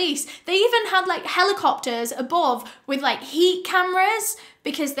armed police. They even had like helicopters above with like heat cameras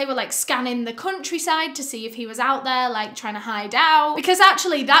because they were like scanning the countryside to see if he was out there like trying to hide out. Because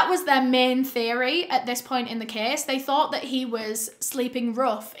actually that was their main theory at this point in the case. They thought that he was sleeping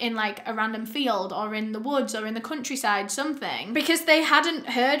rough in like a random field or in the woods or in the countryside, something. Because they hadn't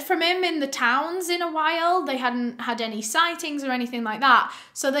heard from him in the towns in a while. They hadn't had any sightings or anything like that.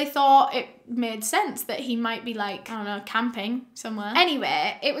 So they thought it made sense that he might be like, I don't know, camping somewhere.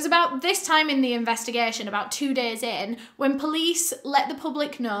 Anyway, it was about this time in the investigation, about 2 days in, when police let the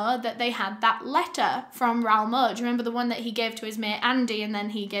public know that they had that letter from Raoul Moat. Do you remember the one that he gave to his mate Andy and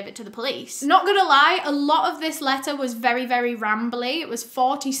then he gave it to the police? Not gonna lie, a lot of this letter was very, very rambly. It was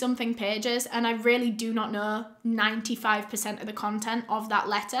 40 something pages and I really do not know 95% of the content of that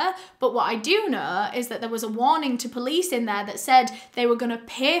letter. But what I do know is that there was a warning to police in there that said they were gonna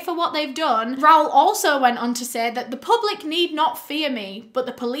pay for what they've done. Raoul also went on to say that the public need not fear me, but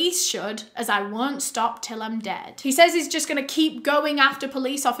the police should, as I won't stop till I'm dead. He says he's just gonna keep going after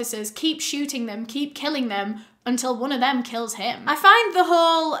police officers, keep shooting them, keep killing them, until one of them kills him. I find the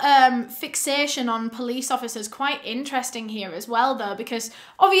whole fixation on police officers quite interesting here as well though, because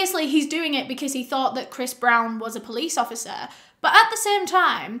obviously he's doing it because he thought that Chris Brown was a police officer, but at the same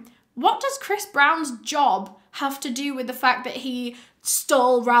time, what does Chris Brown's job have to do with the fact that he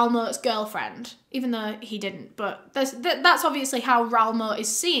stole Raoul Moat's girlfriend? Even though he didn't, but that's obviously how Raoul Moat is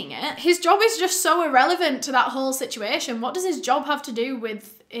seeing it. His job is just so irrelevant to that whole situation. What does his job have to do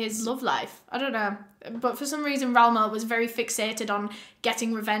with his love life? I don't know. But for some reason, Raoul Moat was very fixated on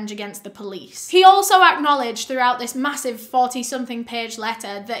getting revenge against the police. He also acknowledged throughout this massive 40-something page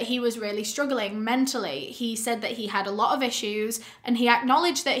letter that he was really struggling mentally. He said that he had a lot of issues and he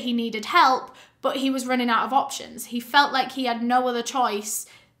acknowledged that he needed help, but he was running out of options. He felt like he had no other choice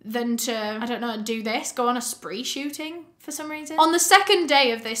than to, I don't know, do this, go on a spree shooting for some reason. On the second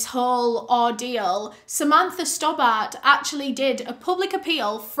day of this whole ordeal, Samantha Stobbart actually did a public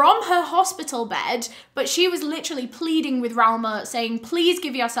appeal from her hospital bed, but she was literally pleading with Raoul Moat, saying, please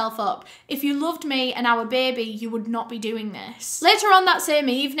give yourself up. If you loved me and our baby, you would not be doing this. Later on that same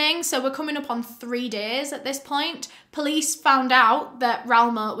evening, so we're coming up on 3 days at this point, police found out that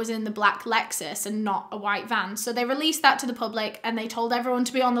Raoul Moat was in the black Lexus and not a white van. So they released that to the public and they told everyone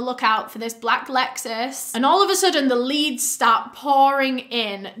to be on the lookout for this black Lexus. And all of a sudden the leads start pouring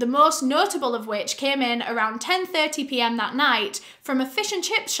in, the most notable of which came in around 10:30 p.m. that night from a fish and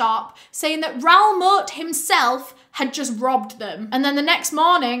chip shop saying that Raoul Moat himself had just robbed them. And then the next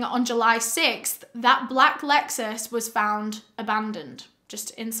morning on July 6th, that black Lexus was found abandoned,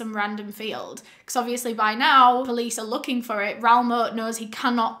 just in some random field. Because obviously by now, police are looking for it. Raoul Moat knows he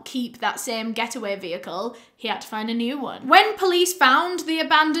cannot keep that same getaway vehicle. He had to find a new one. When police found the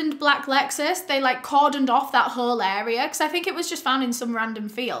abandoned black Lexus, they like cordoned off that whole area, because I think it was just found in some random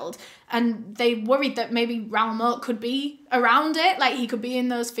field. And they worried that maybe Raoul Moat could be around it, like he could be in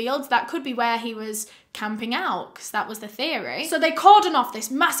those fields. That could be where he was camping out, because that was the theory. So they cordon off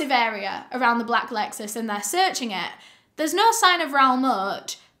this massive area around the black Lexus and they're searching it. There's no sign of Raoul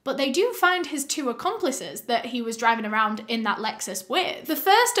Moat, but they do find his 2 accomplices that he was driving around in that Lexus with. The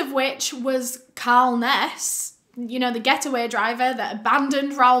first of which was Carl Ness, you know, the getaway driver that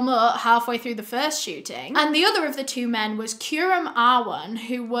abandoned Raoul Moat halfway through the first shooting. And the other of the 2 men was Kuram Arwan,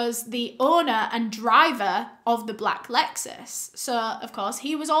 who was the owner and driver of the black Lexus. So, of course,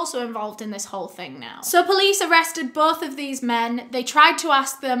 he was also involved in this whole thing now. So police arrested both of these men. They tried to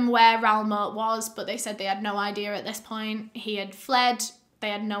ask them where Raoul Moat was, but they said they had no idea at this point. He had fled. They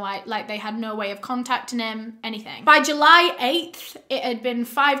had no way of contacting him, anything. By July 8th, it had been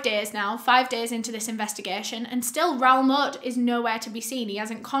 5 days now, 5 days into this investigation, and still Raoul Moat is nowhere to be seen. He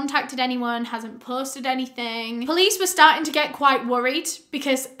hasn't contacted anyone, hasn't posted anything. Police were starting to get quite worried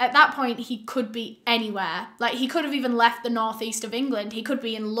because at that point he could be anywhere. Like he could have even left the northeast of England. He could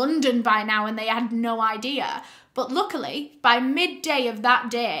be in London by now and they had no idea. But luckily, by midday of that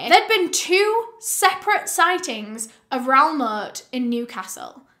day, there'd been 2 separate sightings of Raoul Moat in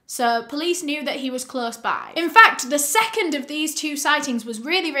Newcastle. So police knew that he was close by. In fact, the second of these 2 sightings was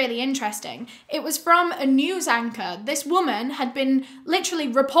really, really interesting. It was from a news anchor. This woman had been literally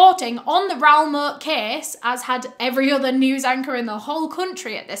reporting on the Raoul Moat case, as had every other news anchor in the whole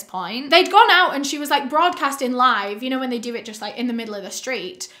country at this point. They'd gone out and she was like broadcasting live, you know when they do it just like in the middle of the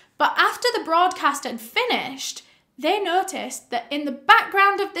street. But after the broadcast had finished, they noticed that in the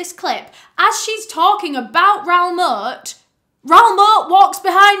background of this clip, as she's talking about Raoul Moat walks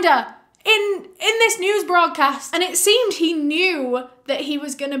behind her in this news broadcast. And it seemed he knew that he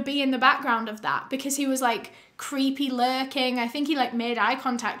was gonna be in the background of that because he was like creepy lurking. I think he like made eye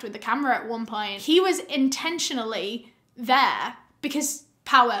contact with the camera at one point. He was intentionally there because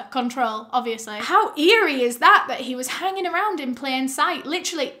power, control, obviously. How eerie is that he was hanging around in plain sight,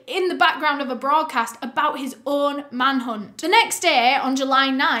 literally in the background of a broadcast about his own manhunt. The next day, on July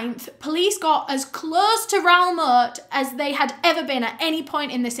 9th, police got as close to Raoul Moat as they had ever been at any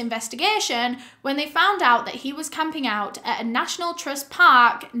point in this investigation when they found out that he was camping out at a National Trust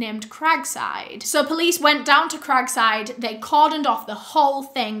park named Cragside. So police went down to Cragside, they cordoned off the whole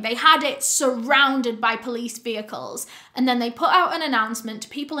thing, they had it surrounded by police vehicles, and then they put out an announcement to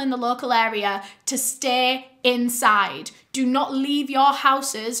people in the local area to stay inside. Do not leave your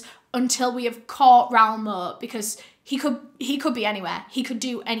houses until we have caught Raoul Moat, because he could be anywhere. He could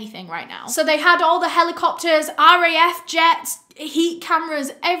do anything right now. So they had all the helicopters, RAF jets, heat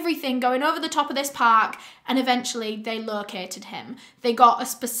cameras, everything going over the top of this park, and eventually they located him. They got a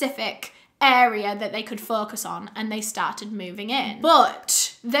specific area that they could focus on and they started moving in.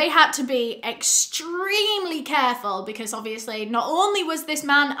 But they had to be extremely careful because obviously not only was this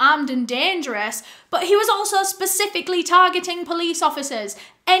man armed and dangerous, but he was also specifically targeting police officers.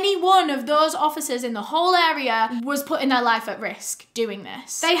 Any one of those officers in the whole area was putting their life at risk doing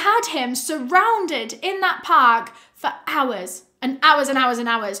this. They had him surrounded in that park for hours and hours and hours and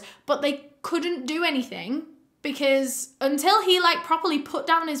hours, but they couldn't do anything because until he like properly put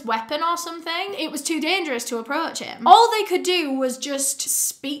down his weapon or something, it was too dangerous to approach him. All they could do was just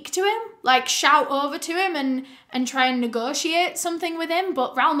speak to him, like shout over to him and try and negotiate something with him,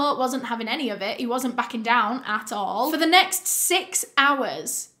 but Raoul Moat wasn't having any of it. He wasn't backing down at all. For the next 6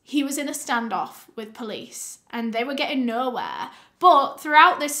 hours, he was in a standoff with police and they were getting nowhere. But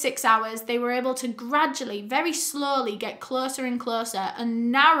throughout this 6 hours, they were able to gradually, very slowly get closer and closer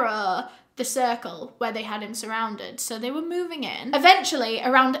and narrow the circle where they had him surrounded. So they were moving in. Eventually,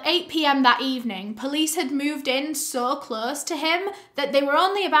 around 8 p.m. that evening, police had moved in so close to him that they were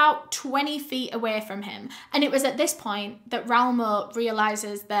only about 20 feet away from him. And it was at this point that Raoul Moat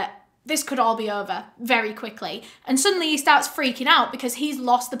realizes that this could all be over very quickly. And suddenly he starts freaking out because he's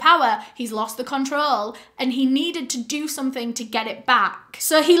lost the power, he's lost the control, and he needed to do something to get it back.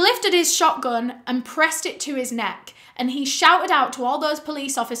 So he lifted his shotgun and pressed it to his neck. And he shouted out to all those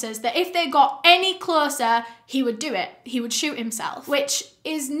police officers that if they got any closer, he would do it. He would shoot himself, which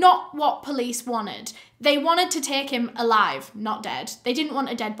is not what police wanted. They wanted to take him alive, not dead. They didn't want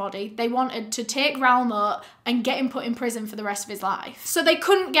a dead body. They wanted to take Raoul Moat and get him put in prison for the rest of his life. So they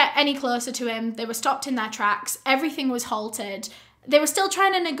couldn't get any closer to him. They were stopped in their tracks. Everything was halted. They were still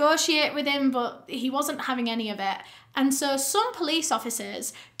trying to negotiate with him, but he wasn't having any of it. And so some police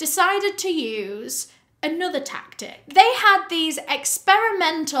officers decided to use another tactic. They had these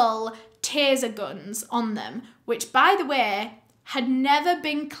experimental taser guns on them, which, by the way, had never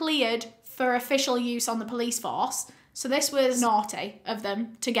been cleared for official use on the police force. So this was naughty of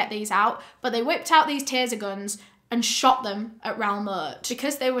them to get these out, but they whipped out these taser guns and shot them at Raoul Moat.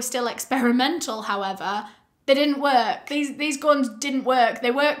 Because they were still experimental, however, they didn't work. These guns didn't work. They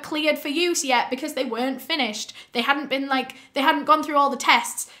weren't cleared for use yet because they weren't finished. They hadn't gone through all the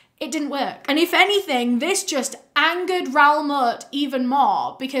tests. It didn't work. And if anything, this just angered Raoul Moat even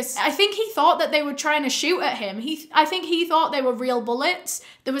more because I think he thought that they were trying to shoot at him. I think he thought they were real bullets.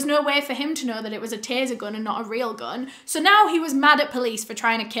 There was no way for him to know that it was a taser gun and not a real gun. So now he was mad at police for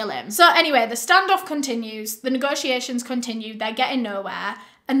trying to kill him. So anyway, the standoff continues, the negotiations continue, they're getting nowhere.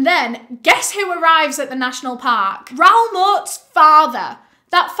 And then, guess who arrives at the national park? Raoul Moat's father.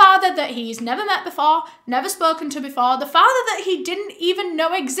 That father that he's never met before, never spoken to before, the father that he didn't even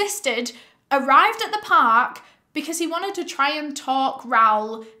know existed, arrived at the park because he wanted to try and talk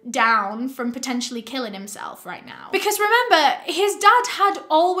Raoul down from potentially killing himself right now. Because remember, his dad had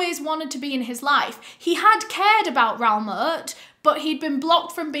always wanted to be in his life. He had cared about Raoul Moat, but he'd been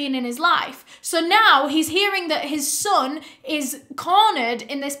blocked from being in his life. So now he's hearing that his son is cornered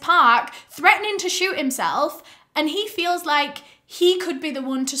in this park, threatening to shoot himself, and he feels like he could be the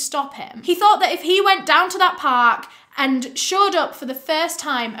one to stop him. He thought that if he went down to that park and showed up for the first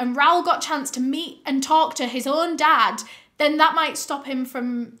time and Raoul got a chance to meet and talk to his own dad, then that might stop him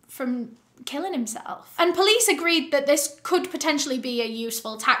from killing himself. And police agreed that this could potentially be a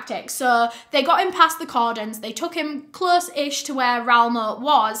useful tactic. So they got him past the cordons, they took him close-ish to where Raoul Moat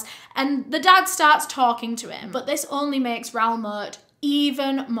was, and the dad starts talking to him. But this only makes Raoul Moat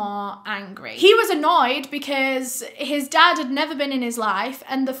even more angry. He was annoyed because his dad had never been in his life,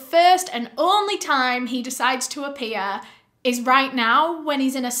 and the first and only time he decides to appear is right now when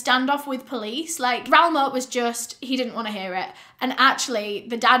he's in a standoff with police. Like, Raoul Moat was just, he didn't want to hear it. And actually,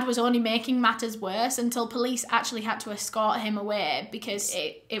 the dad was only making matters worse until police actually had to escort him away because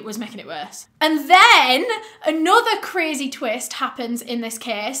it was making it worse. And then another crazy twist happens in this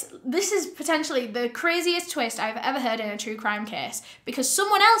case. This is potentially the craziest twist I've ever heard in a true crime case, because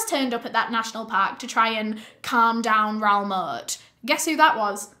someone else turned up at that national park to try and calm down Raoul Moat. Guess who that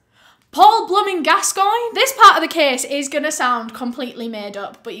was? Paul Blooming Gascoigne. This part of the case is going to sound completely made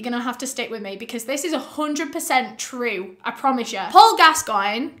up, but you're going to have to stick with me because this is 100% true, I promise you. Paul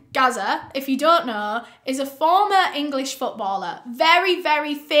Gascoigne, Gazza, if you don't know, is a former English footballer. Very,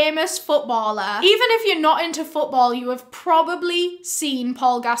 very famous footballer. Even if you're not into football, you have probably seen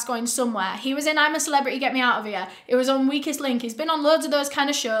Paul Gascoigne somewhere. He was in I'm a Celebrity, Get Me Out of Here. It was on Weakest Link. He's been on loads of those kind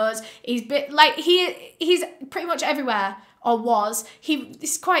of shows. He's been, like, he's pretty much everywhere. Or was.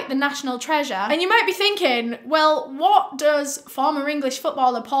 He's quite the national treasure. And you might be thinking, well, what does former English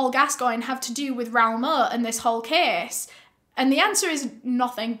footballer Paul Gascoigne have to do with Raoul Moat and this whole case? And the answer is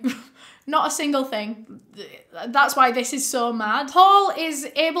nothing. Not a single thing. That's why this is so mad. Paul is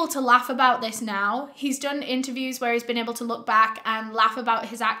able to laugh about this now. He's done interviews where he's been able to look back and laugh about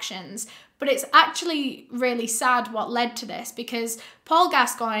his actions. But it's actually really sad what led to this, because Paul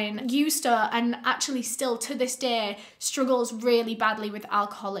Gascoigne used to, and actually still to this day, struggles really badly with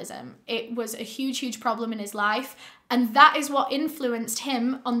alcoholism. It was a huge, huge problem in his life. And that is what influenced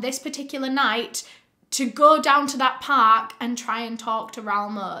him on this particular night to go down to that park and try and talk to Raoul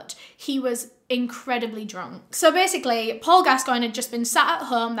Moat. He was incredibly drunk. So basically, Paul Gascoigne had just been sat at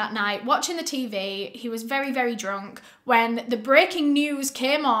home that night watching the TV. He was very, very drunk when the breaking news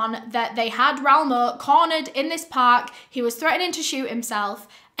came on that they had Raoul Moat cornered in this park. He was threatening to shoot himself.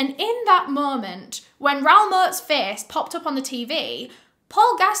 And in that moment, when Raoul Moat's face popped up on the TV,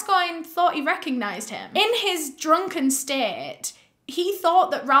 Paul Gascoigne thought he recognised him. In his drunken state, he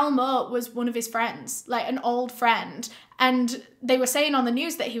thought that Raoul Moat was one of his friends, like an old friend. And they were saying on the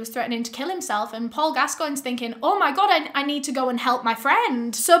news that he was threatening to kill himself. And Paul Gascoigne's thinking, oh my God, I need to go and help my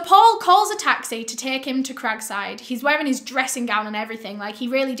friend. So Paul calls a taxi to take him to Cragside. He's wearing his dressing gown and everything. Like, he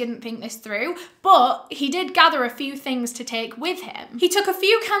really didn't think this through. But he did gather a few things to take with him. He took a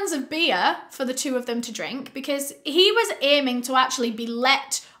few cans of beer for the two of them to drink because he was aiming to actually be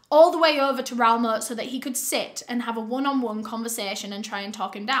let all the way over to Raoul Moat so that he could sit and have a one-on-one conversation and try and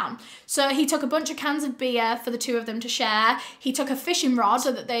talk him down. So he took a bunch of cans of beer for the two of them to share. He took a fishing rod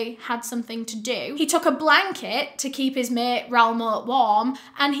so that they had something to do. He took a blanket to keep his mate Raoul Moat warm.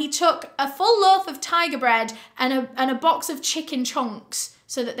 And he took a full loaf of tiger bread and a box of chicken chunks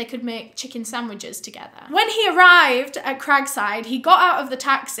so that they could make chicken sandwiches together. When he arrived at Cragside, he got out of the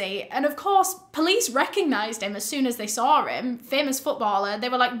taxi, and of course, police recognised him as soon as they saw him. Famous footballer. They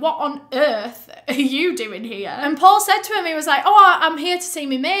were like, what on earth are you doing here? And Paul said to him, he was like, oh, I'm here to see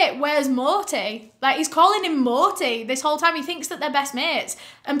me mate. Where's Morty? Like, he's calling him Morty this whole time. He thinks that they're best mates.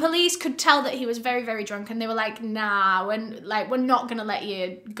 And police could tell that he was very, very drunk, and they were like, nah, we're not gonna let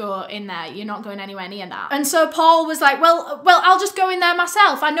you go in there. You're not going anywhere near that. And so Paul was like, well, I'll just go in there myself.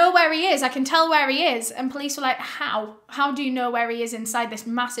 I know where he is. I can tell where he is. And police were like, how? How do you know where he is inside this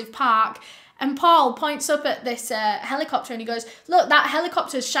massive park? And Paul points up at this helicopter and he goes, look, that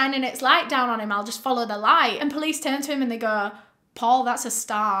helicopter's shining its light down on him. I'll just follow the light. And police turn to him and they go, Paul, that's a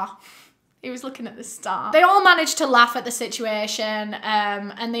star. He was looking at the star. They all managed to laugh at the situation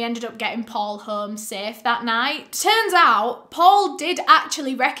and they ended up getting Paul home safe that night. Turns out, Paul did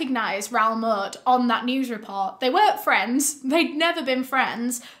actually recognise Raoul Moat on that news report. They weren't friends. They'd never been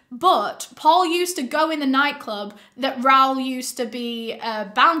friends. But Paul used to go in the nightclub that Raoul used to be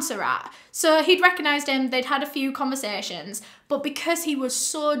a bouncer at. So he'd recognised him, they'd had a few conversations. But because he was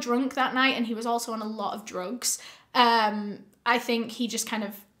so drunk that night and he was also on a lot of drugs, I think he just kind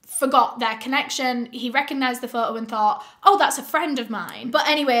of forgot their connection. He recognised the photo and thought, oh, that's a friend of mine. But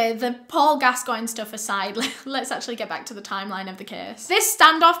anyway, the Paul Gascoigne stuff aside, let's actually get back to the timeline of the case. This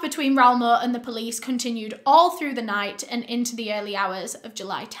standoff between Raoul Moat and the police continued all through the night and into the early hours of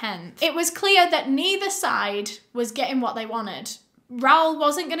July 10th. It was clear that neither side was getting what they wanted. Raoul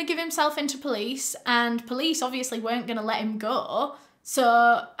wasn't going to give himself into police, and police obviously weren't going to let him go.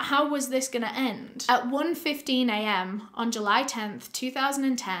 So how was this going to end? At 1:15 a.m. on July 10th,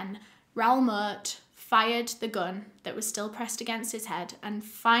 2010, Raoul Moat fired the gun that was still pressed against his head, and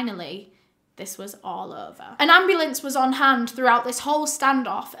finally, this was all over. An ambulance was on hand throughout this whole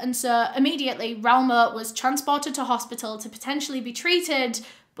standoff, and so immediately Raoul Moat was transported to hospital to potentially be treated,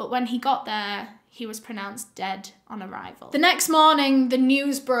 but when he got there, he was pronounced dead on arrival. The next morning, the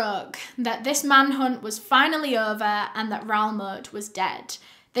news broke that this manhunt was finally over and that Raoul Moat was dead.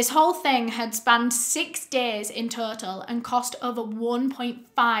 This whole thing had spanned 6 days in total and cost over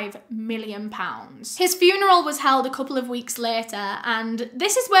 £1.5 million. His funeral was held a couple of weeks later, and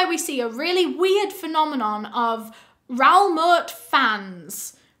this is where we see a really weird phenomenon of Raoul Moat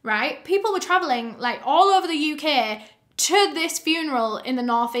fans, right? People were travelling like all over the UK to this funeral in the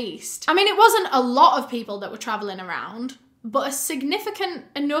northeast. I mean, it wasn't a lot of people that were travelling around, but a significant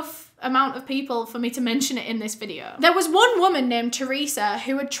enough amount of people for me to mention it in this video. There was one woman named Teresa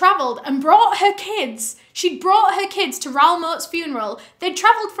who had travelled and brought her kids. She'd brought her kids to Raoul Moat's funeral. They'd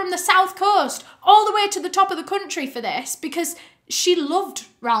travelled from the south coast all the way to the top of the country for this because she loved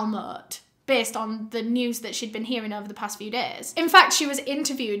Raoul Moat, based on the news that she'd been hearing over the past few days. In fact, she was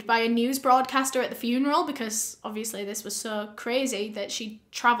interviewed by a news broadcaster at the funeral because obviously this was so crazy that she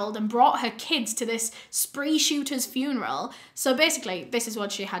travelled and brought her kids to this spree shooter's funeral. So basically, this is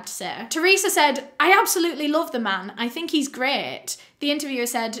what she had to say. Teresa said, "I absolutely love the man. I think he's great." The interviewer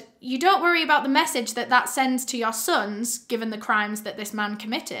said, "You don't worry about the message that sends to your sons, given the crimes that this man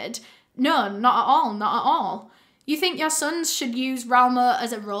committed?" "No, not at all, not at all." "You think your sons should use Raoul Moat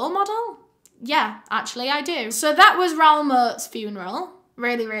as a role model?" "Yeah, actually I do." So that was Raoul Moat's funeral.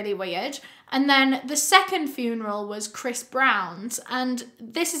 Really, really weird. And then the second funeral was Chris Brown's, and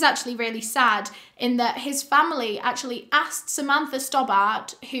this is actually really sad in that his family actually asked Samantha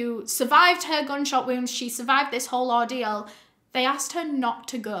Stobbart, who survived her gunshot wounds, she survived this whole ordeal, they asked her not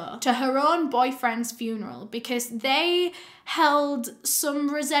to go to her own boyfriend's funeral because they held some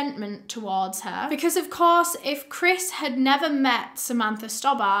resentment towards her. Because of course, if Chris had never met Samantha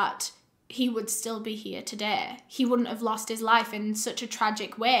Stobbart, he would still be here today. He wouldn't have lost his life in such a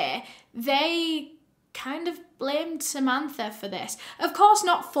tragic way. They kind of blamed Samantha for this. Of course,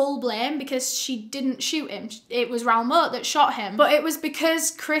 not full blame because she didn't shoot him. It was Raoul Moat that shot him. But it was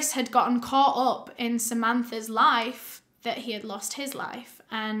because Chris had gotten caught up in Samantha's life that he had lost his life.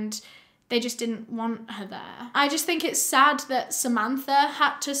 And they just didn't want her there. I just think it's sad that Samantha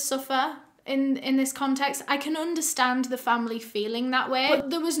had to suffer in this context. I can understand the family feeling that way,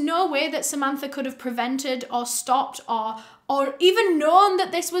 but there was no way that Samantha could have prevented or stopped or even known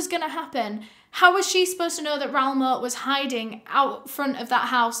that this was gonna happen. How was she supposed to know that Raoul Moat was hiding out front of that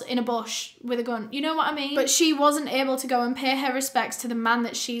house in a bush with a gun? You know what I mean? But she wasn't able to go and pay her respects to the man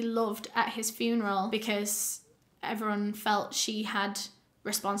that she loved at his funeral because everyone felt she had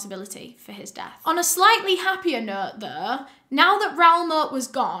responsibility for his death. On a slightly happier note though, now that Raoul Moat was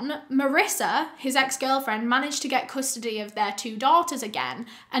gone, Marissa, his ex-girlfriend, managed to get custody of their 2 daughters again,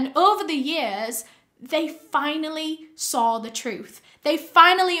 and over the years, they finally saw the truth. They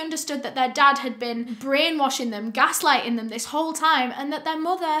finally understood that their dad had been brainwashing them, gaslighting them this whole time, and that their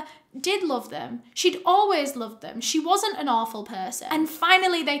mother did love them. She'd always loved them. She wasn't an awful person. And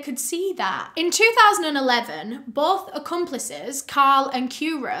finally they could see that. In 2011, both accomplices, Carl and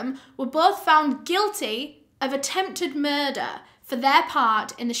Curum, were both found guilty of attempted murder for their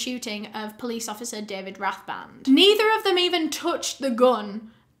part in the shooting of police officer David Rathband. Neither of them even touched the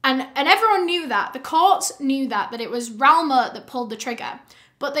gun. And everyone knew that. The courts knew that it was Raoul Moat that pulled the trigger.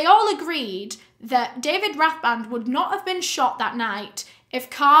 But they all agreed that David Rathband would not have been shot that night if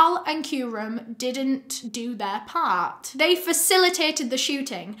Carl and Curum didn't do their part. They facilitated the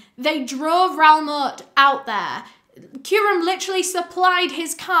shooting. They drove Raoul Moat out there. Curum literally supplied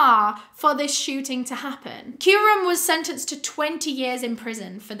his car for this shooting to happen. Curum was sentenced to 20 years in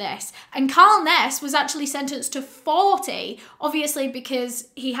prison for this, and Carl Ness was actually sentenced to 40, obviously because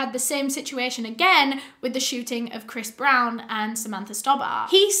he had the same situation again with the shooting of Chris Brown and Samantha Stobbart.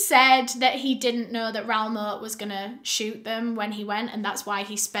 He said that he didn't know that Raoul Moat was gonna shoot them when he went, and that's why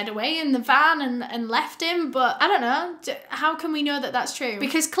he sped away in the van and left him, but I don't know, how can we know that that's true?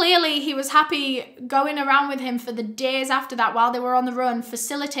 Because clearly he was happy going around with him for the days after that while they were on the run,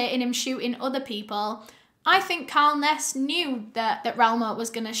 facilitating him shooting other people. I think Carl Ness knew that Raoul Moat was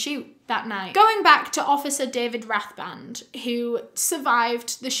going to shoot that night. Going back to Officer David Rathband, who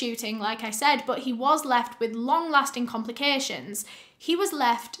survived the shooting, like I said, but he was left with long-lasting complications. He was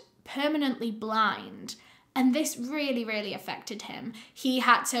left permanently blind. And this really, really affected him. He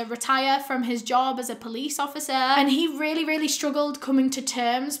had to retire from his job as a police officer, and he really, really struggled coming to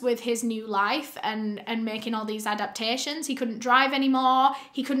terms with his new life and making all these adaptations. He couldn't drive anymore.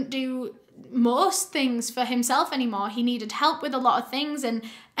 He couldn't do most things for himself anymore. He needed help with a lot of things, and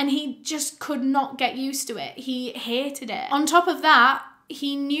he just could not get used to it. He hated it. On top of that,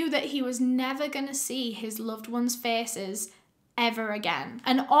 he knew that he was never gonna see his loved ones' faces ever again.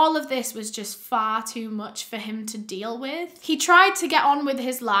 And all of this was just far too much for him to deal with. He tried to get on with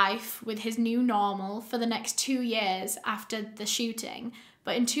his life, with his new normal, for the next 2 years after the shooting.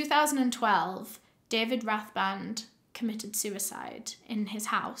 But in 2012, David Rathband committed suicide in his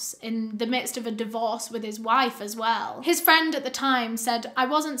house, in the midst of a divorce with his wife as well. His friend at the time said, "I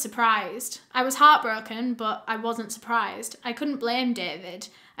wasn't surprised. I was heartbroken, but I wasn't surprised. I couldn't blame David.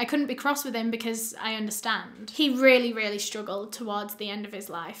 I couldn't be cross with him because I understand." He really, really struggled towards the end of his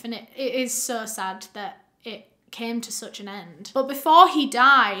life, and it is so sad that it came to such an end. But before he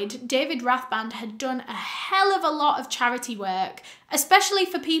died, David Rathband had done a hell of a lot of charity work, especially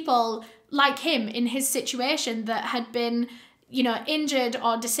for people like him in his situation that had been, you know, injured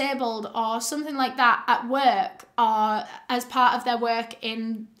or disabled or something like that at work or as part of their work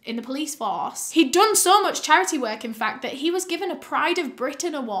in the police force. He'd done so much charity work, in fact, that he was given a Pride of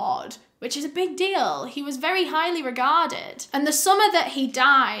Britain award, which is a big deal. He was very highly regarded. And the summer that he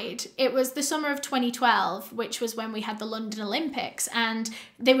died, it was the summer of 2012, which was when we had the London Olympics, and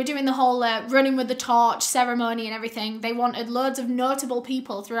they were doing the whole running with the torch ceremony and everything. They wanted loads of notable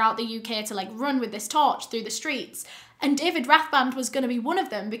people throughout the UK to like run with this torch through the streets. And David Rathband was going to be one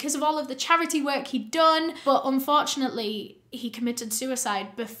of them because of all of the charity work he'd done. But unfortunately, he committed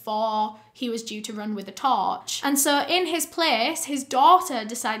suicide before he was due to run with the torch. And so in his place, his daughter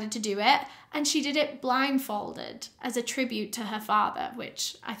decided to do it, and she did it blindfolded as a tribute to her father,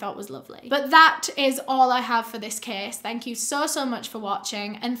 which I thought was lovely. But that is all I have for this case. Thank you so, so much for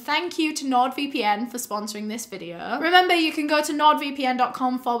watching, and thank you to NordVPN for sponsoring this video. Remember, you can go to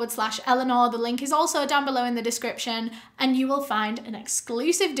nordvpn.com/Eleanor. The link is also down below in the description, and you will find an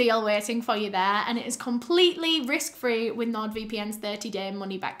exclusive deal waiting for you there, and it is completely risk-free with NordVPN's 30-day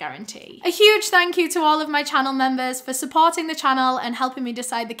money-back guarantee. A huge thank you to all of my channel members for supporting the channel and helping me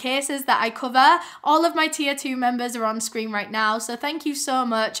decide the cases that I cover. All of my tier 2 members are on screen right now, so thank you so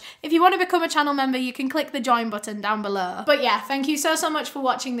much. If you want to become a channel member, you can click the join button down below. But yeah, thank you so, so much for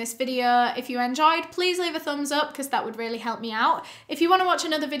watching this video. If you enjoyed, please leave a thumbs up because that would really help me out. If you want to watch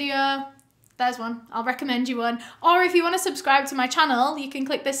another video, there's one. I'll recommend you one. Or if you want to subscribe to my channel, you can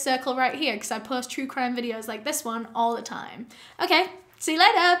click this circle right here because I post true crime videos like this one all the time. Okay, see you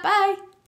later. Bye.